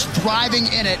challenge, thriving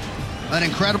in it, an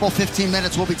incredible 15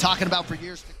 minutes we'll be talking about for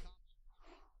years to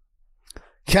come.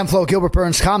 Ken Flo, Gilbert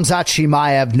Burns, Khamzat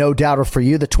Chimaev, no doubter for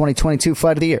you, the 2022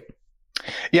 Fight of the Year.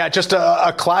 Yeah, just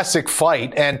a classic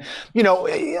fight. And,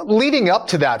 leading up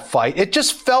to that fight, it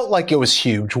just felt like it was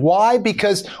huge. Why?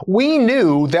 Because we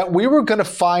knew that we were going to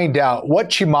find out what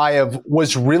Chimaev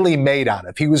was really made out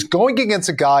of. He was going against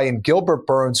a guy in Gilbert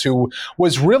Burns who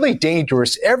was really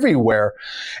dangerous everywhere.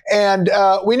 And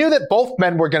we knew that both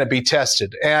men were going to be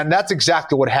tested. And that's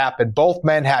exactly what happened. Both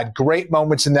men had great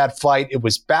moments in that fight. It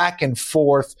was back and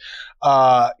forth.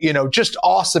 Just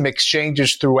awesome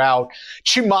exchanges throughout.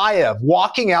 Chimaev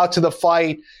walking out to the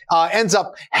fight, ends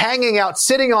up hanging out,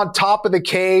 sitting on top of the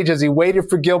cage as he waited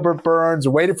for Gilbert Burns,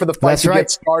 waited for the fight to get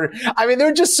started. I mean, there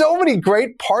are just so many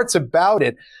great parts about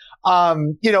it.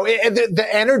 The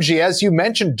energy, as you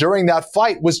mentioned during that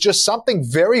fight, was just something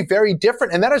very, very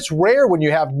different. And that is rare when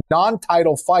you have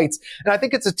non-title fights. And I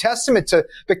think it's a testament to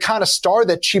the kind of star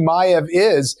that Chimaev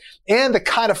is and the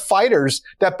kind of fighters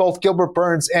that both Gilbert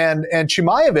Burns and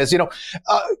Chimaev is.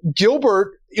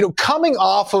 Gilbert, coming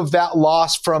off of that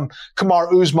loss from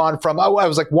Kamaru Usman from, I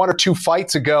was like 1 or 2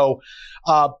 fights ago,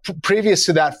 previous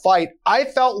to that fight, I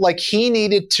felt like he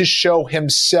needed to show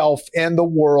himself and the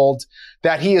world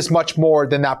that he is much more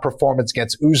than that performance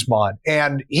against Usman.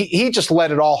 And he just let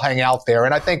it all hang out there.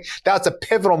 And I think that's a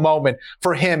pivotal moment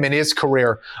for him in his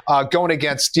career, going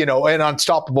against, an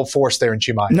unstoppable force there in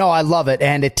Chimaev. No, I love it.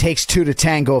 And it takes 2 to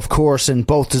tango, of course, and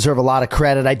both deserve a lot of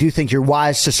credit. I do think you're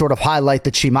wise to sort of highlight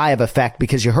the Chimaev effect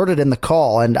because you heard it in the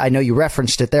call, and I know you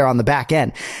referenced it there on the back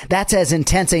end. That's as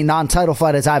intense a non-title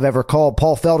fight as I've ever called.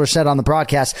 Paul Felder said on the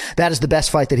broadcast, that is the best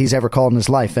fight that he's ever called in his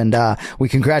life. And we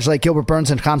congratulate Gilbert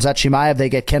Burns and Khamzat Chimaev. They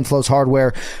get Ken Flo's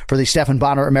hardware for the Stephan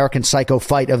Bonner American Psycho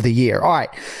Fight of the Year. All right.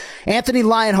 Anthony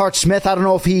Lionheart Smith, I don't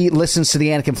know if he listens to the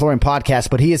Anik and Florian podcast,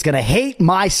 but he is going to hate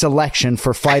my selection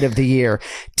for Fight of the Year.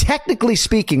 Technically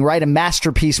speaking, right, a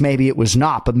masterpiece maybe it was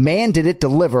not, but man, did it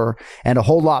deliver, and a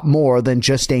whole lot more than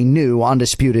just a new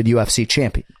undisputed UFC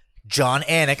champion. John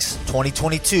Anik's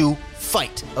 2022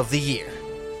 Fight of the Year.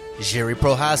 Jiří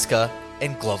Procházka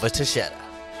and Glover Teixeira.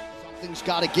 Something's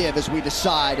got to give as we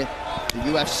decide the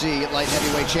UFC light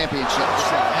heavyweight championship.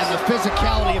 And the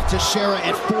physicality of Teixeira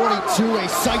at 42, a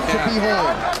sight to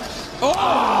behold.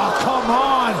 Oh, come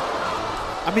on.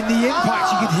 I mean, the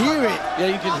impact, you can hear it. Yeah,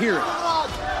 you can hear it.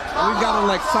 And we've got on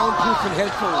like soundproofing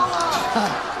headphones.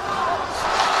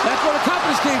 That's where the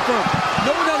confidence came from.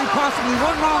 Knowing that he possibly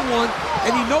won round 1,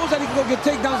 and he knows that he can go get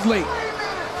takedowns late.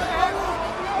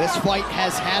 This fight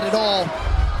has had it all.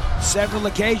 Several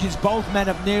occasions, both men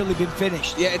have nearly been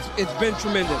finished. Yeah, it's been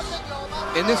tremendous.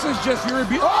 And this is just your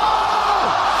abuse.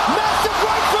 Massive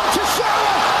right from Teixeira!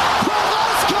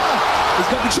 Procházka! He's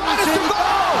going to be trying to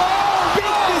survive! Big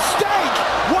mistake!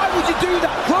 Why would you do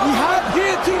that? He had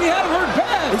guillotine, he had him hurt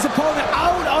bad. His opponent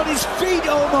out on his feet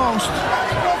almost.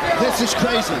 This is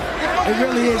crazy. It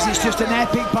really is. It's just an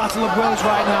epic battle of wills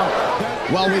right now.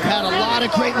 Well, we've had a lot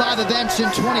of great live events in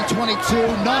 2022.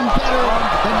 None better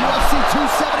than UFC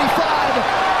 275.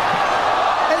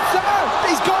 It's out.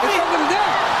 He's got it. Over the net.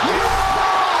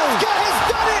 Procházka has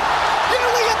done it.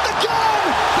 Nearly at the gun.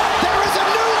 There is a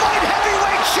new light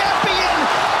heavyweight champion.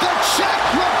 The Czech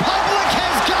Republic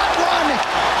has got one.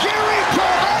 Jiří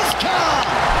Procházka.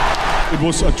 It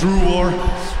was a true war.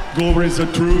 Glover is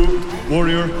a true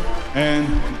warrior, and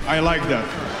I like that.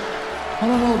 I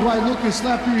don't know, do I look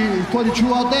slappy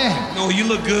 42 out there? No, you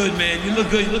look good, man. You look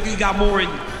good. You look like you got more in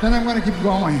you. Then I'm going to keep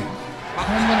going.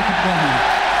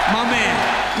 My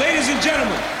man. Ladies and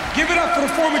gentlemen, give it up for the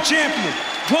former champion,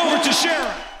 Glover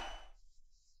Teixeira.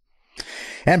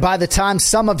 And by the time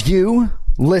some of you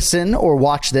listen or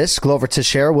watch this, Glover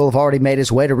Teixeira will have already made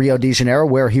his way to Rio de Janeiro,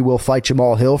 where he will fight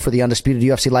Jamal Hill for the undisputed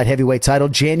UFC light heavyweight title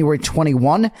January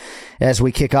 21 as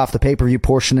we kick off the pay-per-view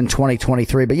portion in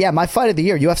 2023. But yeah, my fight of the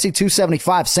year, UFC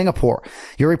 275 Singapore,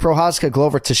 Jiří Procházka,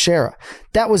 Glover Teixeira.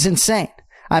 That was insane.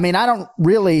 I mean, I don't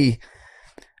really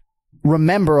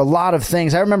remember a lot of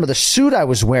things. I remember the suit I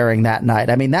was wearing that night.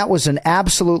 I mean, that was an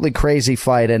absolutely crazy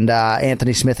fight, and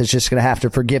Anthony Smith is just going to have to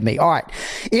forgive me. All right.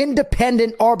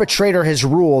 Independent arbitrator has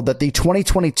ruled that the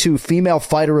 2022 Female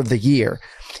Fighter of the Year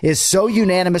is so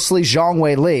unanimously Zhang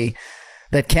Weili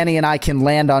that Kenny and I can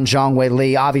land on Zhang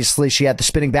Weili. Obviously, she had the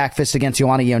spinning back fist against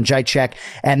Joanna Jędrzejczyk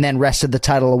and then wrested the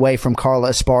title away from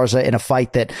Carla Esparza in a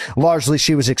fight that largely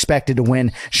she was expected to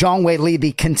win. Zhang Weili,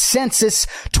 the consensus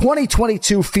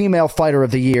 2022 Female Fighter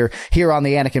of the Year here on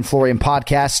the Anik and Florian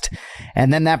podcast.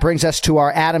 And then that brings us to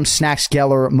our Adam Snacks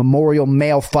Geller Memorial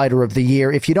Male Fighter of the Year.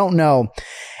 If you don't know,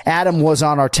 Adam was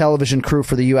on our television crew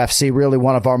for the UFC, really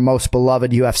one of our most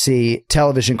beloved UFC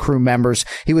television crew members.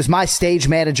 He was my stage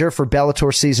manager for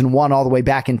Bellator Season 1 all the way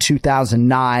back in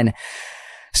 2009.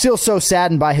 Still so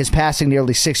saddened by his passing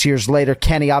nearly 6 years later.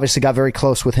 Kenny obviously got very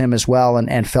close with him as well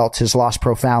and felt his loss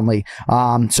profoundly.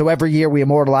 So every year we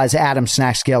immortalize Adam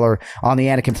Snacks Geller on the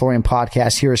Anik and Florian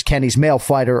podcast. Here is Kenny's Male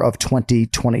Fighter of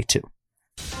 2022.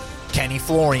 Kenny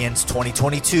Florian's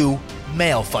 2022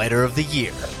 Male Fighter of the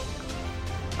Year.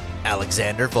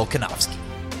 Alexander Volkanovski.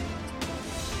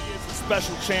 He is a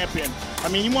special champion. I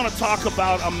mean, you want to talk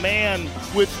about a man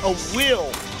with a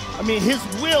will. I mean, his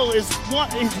will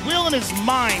and his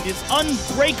mind, his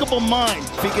unbreakable mind.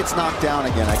 If he gets knocked down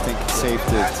again, I think it's safe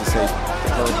to say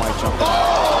Herb might jump in.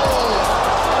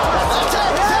 That's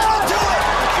it! That'll do it!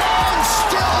 And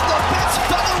still the best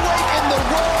featherweight in the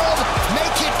world.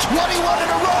 Make it 21 in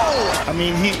a row. I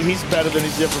mean, he's better than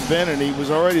he's ever been, and he was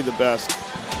already the best.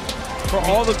 For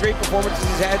all the great performances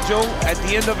he's had, Joe, at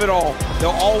the end of it all,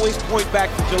 they'll always point back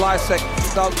to July 2nd,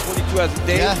 2022 as a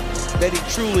day that he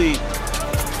truly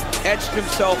etched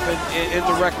himself in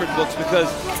the record books,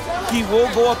 because he will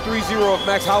go up 3-0 if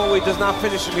Max Holloway does not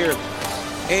finish him here.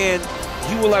 And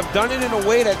he will have done it in a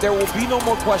way that there will be no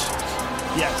more questions.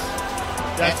 Yes.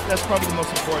 That's probably the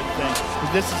most important thing.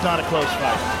 This is not a close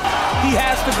fight. He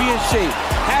has to be in shape,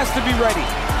 has to be ready.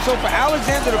 So for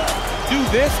Alexander to do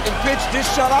this and pitch this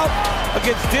shutout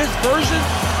against this version,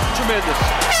 tremendous.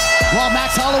 Well,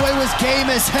 Max Holloway was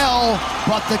game as hell,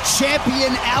 but the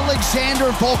champion Alexander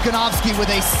Volkanovski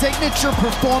with a signature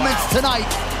performance tonight.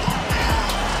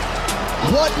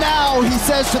 What now, he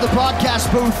says to the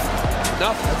broadcast booth?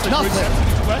 Nothing.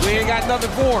 We ain't got nothing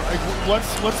for him. Like,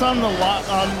 what's on the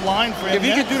line for him? If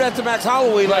he could do that to Max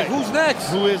Holloway, like, who's next?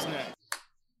 Who is next?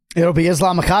 It'll be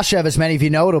Islam Makhachev, as many of you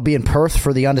know. It'll be in Perth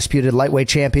for the undisputed lightweight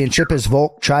championship as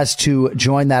Volk tries to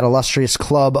join that illustrious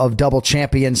club of double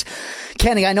champions.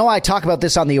 Kenny, I know I talk about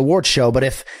this on the award show, but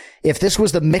if this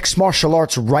was the Mixed Martial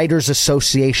Arts Writers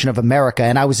Association of America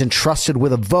and I was entrusted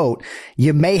with a vote,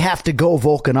 you may have to go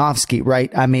Volkanovski, right?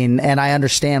 I mean, and I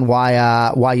understand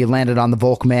why you landed on the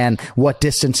Volk man. What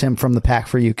distanced him from the pack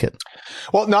for you, kid?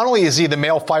 Well, not only is he the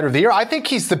male fighter of the year, I think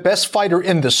he's the best fighter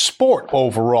in the sport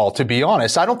overall, to be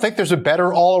honest. I don't think there's a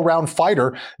better all-around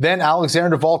fighter than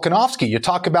Alexander Volkanovski. You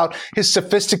talk about his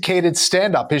sophisticated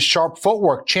stand-up, his sharp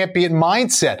footwork, champion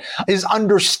mindset, his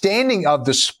understanding of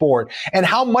the sport, and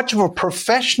how much of a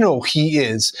professional he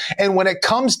is. And when it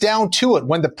comes down to it,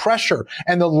 when the pressure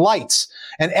and the lights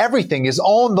and everything is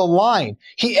on the line,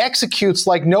 he executes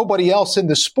like nobody else in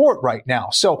the sport right now.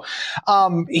 So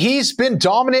he's been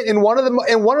dominant in one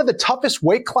of the toughest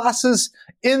weight classes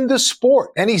in the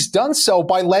sport, and he's done so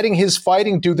by letting his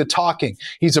fighting do the talking.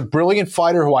 He's a brilliant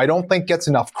fighter who I don't think gets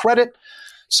enough credit.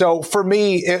 So for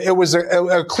me, it was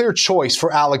a clear choice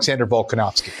for Alexander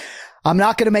Volkanovski. I'm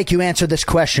not going to make you answer this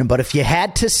question, but if you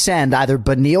had to send either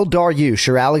Beneil Dariush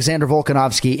or Alexander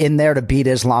Volkanovski in there to beat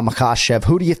Islam Makhachev,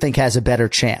 who do you think has a better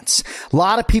chance? A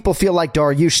lot of people feel like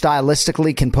Dariush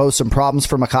stylistically can pose some problems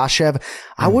for Makhachev.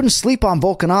 I wouldn't sleep on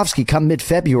Volkanovski come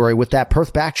mid-February with that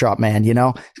Perth backdrop, man. You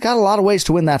know, he's got a lot of ways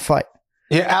to win that fight.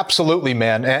 Yeah, absolutely,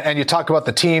 man. And you talk about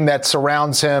the team that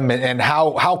surrounds him and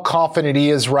how confident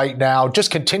he is right now, just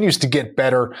continues to get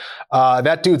better.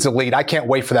 That dude's elite. I can't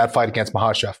wait for that fight against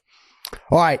Makhachev.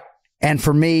 All right. And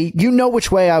for me, you know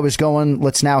which way I was going.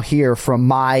 Let's now hear from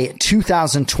my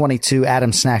 2022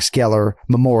 Adam Snacks Geller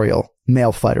Memorial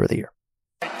Male Fighter of the Year.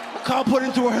 Can't put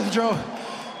into words, Joe.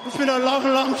 It's been a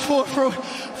long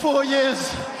 4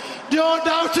 years. Don't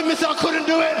doubt me, I couldn't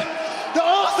do it. The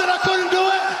odds that I couldn't do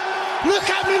it. Look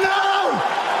at me now.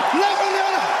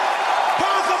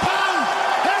 Pound for pound.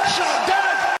 Headshot,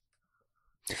 dead.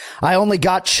 I only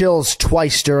got chills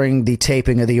twice during the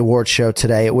taping of the award show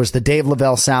today. It was the Dave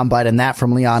Lavelle soundbite and that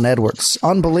from Leon Edwards.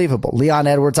 Unbelievable. Leon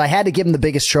Edwards, I had to give him the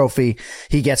biggest trophy.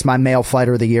 He gets my Male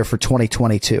Fighter of the Year for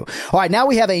 2022. All right, now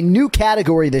we have a new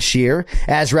category this year,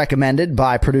 as recommended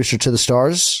by producer to the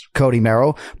stars, Cody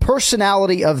Merrow,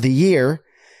 Personality of the Year.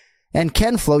 And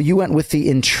Ken Flo, you went with the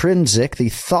intrinsic, the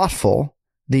thoughtful,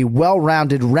 the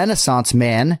well-rounded Renaissance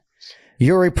man,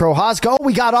 Yuri Prochazka. Oh,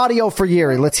 we got audio for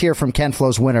Yuri. Let's hear from Ken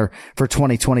Flo's winner for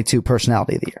 2022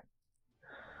 Personality of the Year.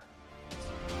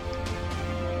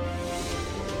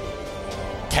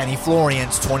 Kenny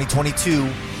Florian's 2022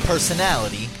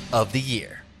 Personality of the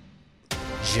Year,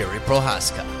 Yuri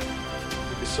Prochazka.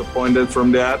 Disappointed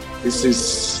from that. This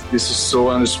is so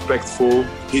unrespectful.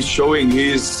 He's showing he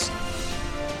is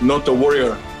not a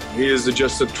warrior. He is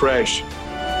just a trash.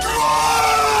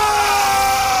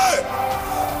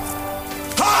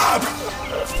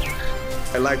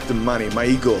 I like the money, my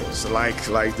egos. I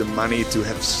like the money to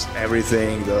have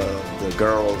everything, the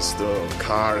girls, the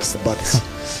cars. But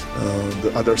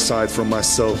the other side from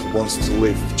myself wants to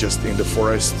live just in the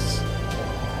forest,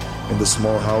 in the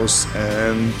small house,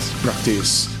 and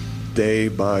practice day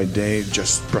by day.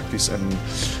 Just practice and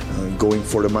going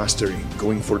for the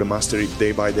mastery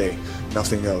day by day.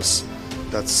 Nothing else.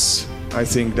 I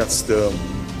think that's the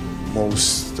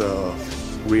most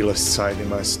realist side in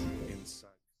my.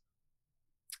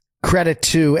 Credit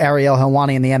to Ariel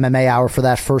Helwani in the MMA Hour for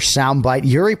that first soundbite.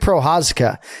 Yuri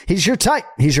Prochazka, he's your type.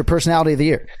 He's your Personality of the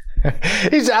Year.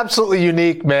 He's absolutely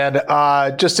unique, man.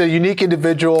 Just a unique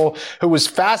individual who was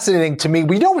fascinating to me.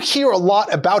 We don't hear a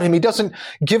lot about him. He doesn't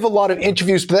give a lot of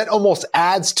interviews, but that almost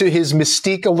adds to his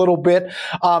mystique a little bit.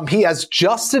 He has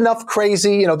just enough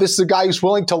crazy. You know, this is a guy who's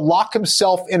willing to lock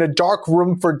himself in a dark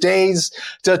room for days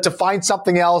to find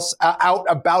something else out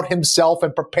about himself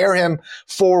and prepare him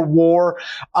for war.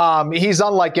 He's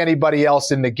unlike anybody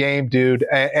else in the game, dude.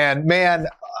 And man,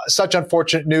 such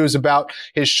unfortunate news about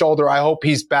his shoulder. I hope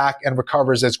he's back and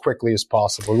recovers as quickly as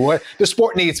possible. The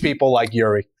sport needs people like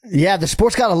Yuri. Yeah, the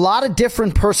sport's got a lot of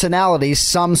different personalities,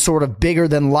 some sort of bigger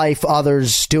than life,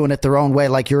 others doing it their own way,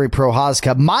 like Yuri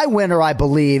Prochazka. My winner, I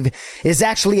believe, is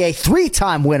actually a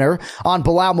 3-time winner on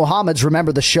Bilal Muhammad's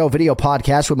Remember the Show video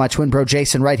podcast with my twin bro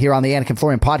Jason right here on the Anik and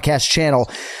Florian podcast channel.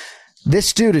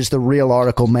 This dude is the real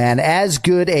article, man. As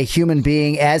good a human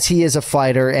being as he is a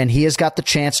fighter, and he has got the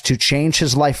chance to change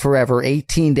his life forever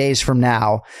 18 days from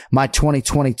now, my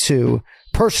 2022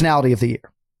 Personality of the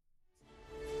Year.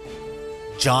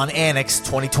 John Anik's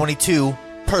 2022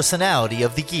 Personality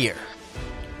of the Year.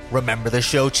 Remember the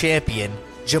Show champion,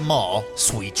 Jamal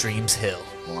Sweet Dreams Hill.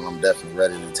 Well, I'm definitely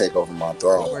ready to take over my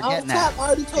throne. I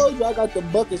already told you I got the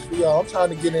buckets for y'all. I'm trying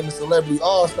to get in the Celebrity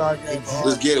All-Star game.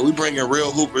 Let's get it. We bringing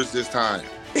real hoopers this time.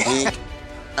 You're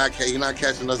not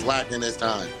catching us lacking this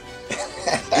time.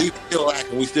 We still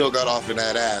lacking. We still got off in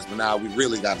that ass, but now we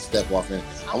really got to step off in.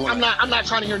 I'm not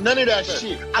trying to hear none of that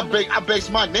shit. I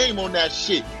based my name on that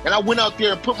shit, and I went out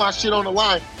there and put my shit on the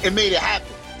line and made it happen.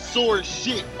 Sword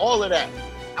shit, all of that.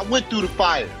 I went through the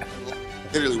fire.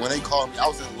 Literally, when they called me, I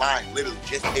was in line, literally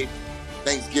just ate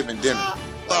Thanksgiving dinner.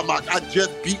 I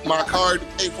just beat my card to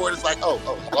pay for it. It's like, oh,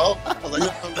 hello? I was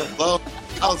like, hello?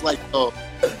 I was like, oh,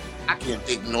 I can't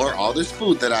ignore all this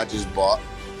food that I just bought,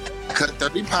 cut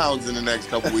 30 pounds in the next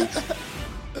couple weeks,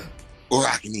 or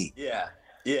I can eat.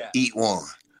 Yeah. Eat one.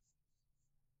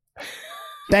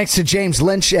 Thanks to James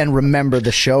Lynch and Remember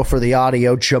the Show for the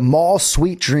audio. Jamal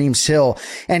Sweet Dreams Hill.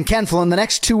 And Ken, in the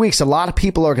next 2 weeks, a lot of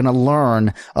people are going to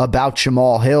learn about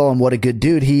Jamal Hill and what a good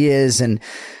dude he is and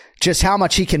just how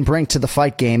much he can bring to the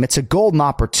fight game. It's a golden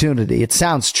opportunity. It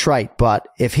sounds trite, but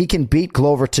if he can beat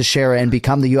Glover Teixeira and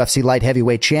become the UFC light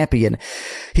heavyweight champion,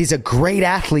 he's a great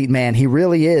athlete, man. He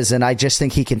really is. And I just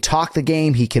think he can talk the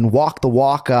game. He can walk the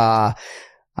walk.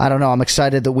 I don't know. I'm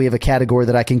excited that we have a category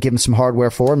that I can give him some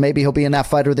hardware for. And maybe he'll be in that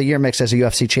Fighter of the Year mix as a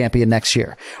UFC champion next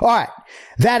year. All right.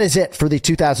 That is it for the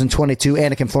 2022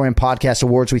 Anik and Florian Podcast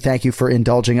Awards. We thank you for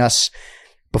indulging us.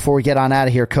 Before we get on out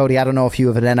of here, Cody, I don't know if you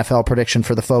have an NFL prediction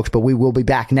for the folks, but we will be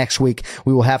back next week.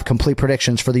 We will have complete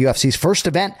predictions for the UFC's first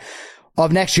event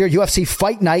of next year, UFC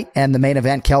Fight Night, and the main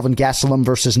event, Kelvin Gastelum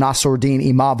versus Nassourdine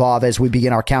Imavov, as we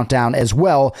begin our countdown as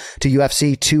well to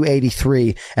UFC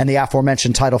 283 and the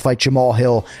aforementioned title fight, Jamal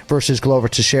Hill versus Glover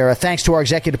Teixeira. Thanks to our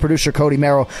executive producer, Cody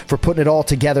Merrow, for putting it all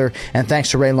together, and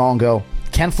thanks to Ray Longo,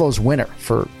 Ken Flo's winner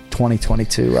for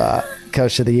 2022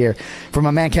 Coach of the Year. For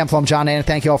my man Ken Flo, I'm John Anik.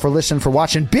 Thank you all for listening, for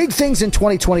watching. Big things in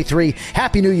 2023.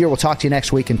 Happy New Year. We'll talk to you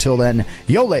next week. Until then,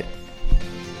 yo later.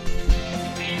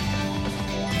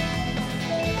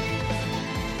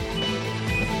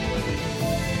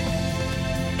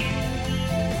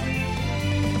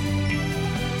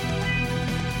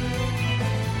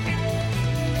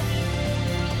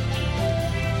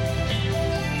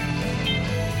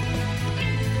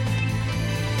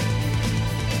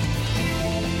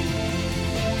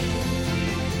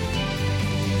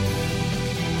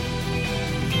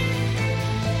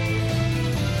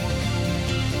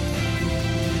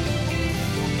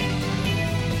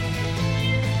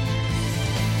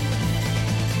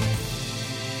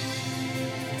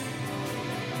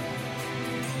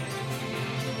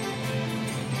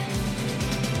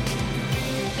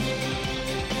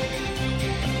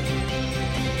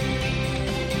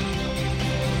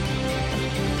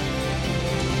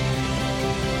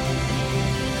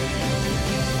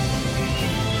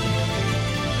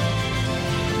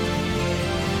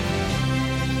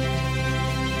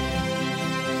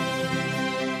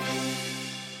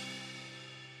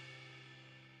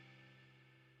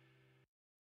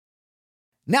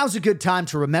 Now's a good time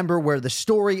to remember where the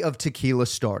story of tequila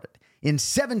started. In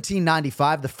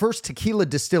 1795, the first tequila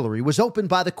distillery was opened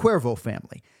by the Cuervo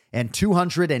family, and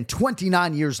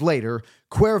 229 years later,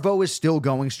 Cuervo is still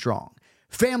going strong.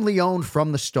 Family owned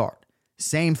from the start.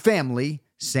 Same family,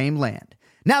 same land.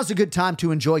 Now's a good time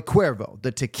to enjoy Cuervo,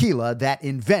 the tequila that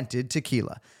invented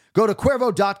tequila. Go to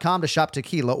Cuervo.com to shop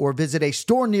tequila or visit a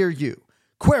store near you.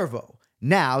 Cuervo,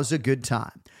 now's a good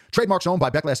time. Trademarks owned by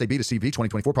Beckley SAB to CV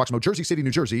 2024, Proximo, Jersey City, New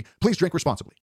Jersey. Please drink responsibly.